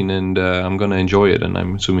between, and I'm going to enjoy it. And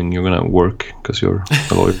I'm assuming you're going to work because you're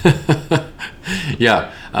a lawyer.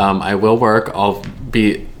 Yeah, I will work. I'll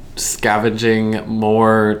be scavenging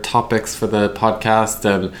more topics for the podcast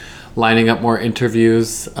and lining up more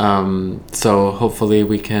interviews. So hopefully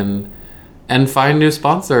we can... And find new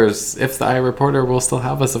sponsors. If the iReporter will still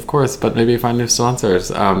have us, of course, but maybe find new sponsors.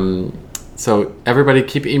 So everybody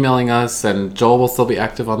keep emailing us, and Joel will still be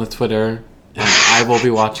active on the Twitter. And I will be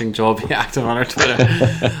watching Joel be active on our Twitter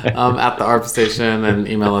at the Arb Station, and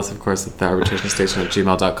email us, of course, at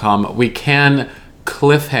thearbitrationstation@gmail.com. We can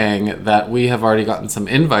cliffhang that we have already gotten some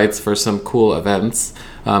invites for some cool events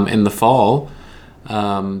in the fall.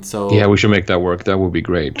 Yeah, we should make that work. That would be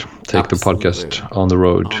great. Take the podcast on the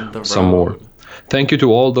road some more. Thank you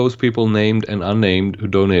to all those people, named and unnamed, who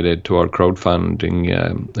donated to our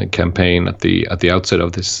crowdfunding campaign at the outset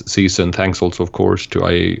of this season. Thanks also, of course, to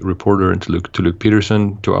IA Reporter and to Luke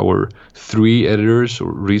Peterson, to our 3 editors,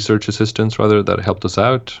 or research assistants rather, that helped us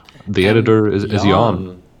out. The editor is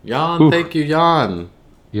Jan. Jan, thank you, Jan.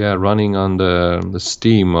 Yeah, running on the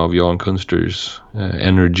steam of Jan Kunster's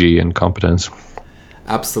energy and competence.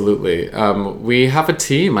 Absolutely. We have a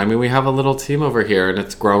team. I mean, we have a little team over here, and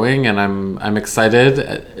it's growing, and I'm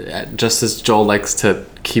excited, just as Joel likes to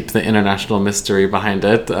keep the international mystery behind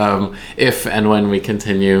it. If and when we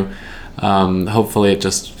continue, hopefully it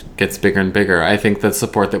just gets bigger and bigger. I think the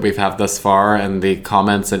support that we've had thus far and the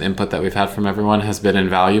comments and input that we've had from everyone has been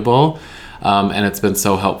invaluable, and it's been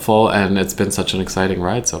so helpful, and it's been such an exciting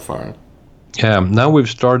ride so far. Yeah, now we've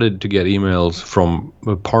started to get emails from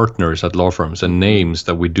partners at law firms and names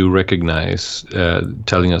that we do recognize,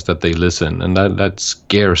 telling us that they listen, and that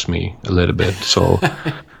scares me a little bit. So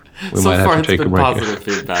we might have to take a break. So far, it's been positive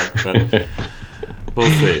feedback, but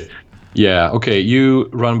we'll see. Yeah, okay. You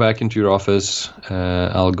run back into your office.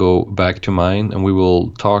 I'll go back to mine, and we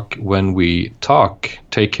will talk when we talk.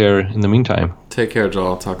 Take care in the meantime. Take care,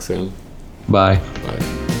 Joel. Talk soon. Bye. Bye.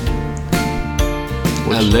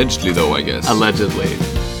 Allegedly, though, I guess. Allegedly.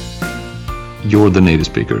 You're the native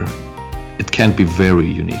speaker. It can't be very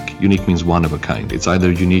unique. Unique means one of a kind. It's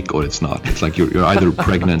either unique or it's not. It's like you're either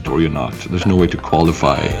pregnant or you're not. There's no way to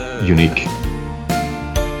qualify unique.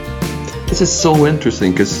 This is so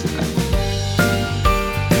interesting because...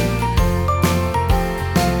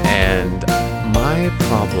 And my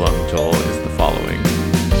problem, Joel, is the following.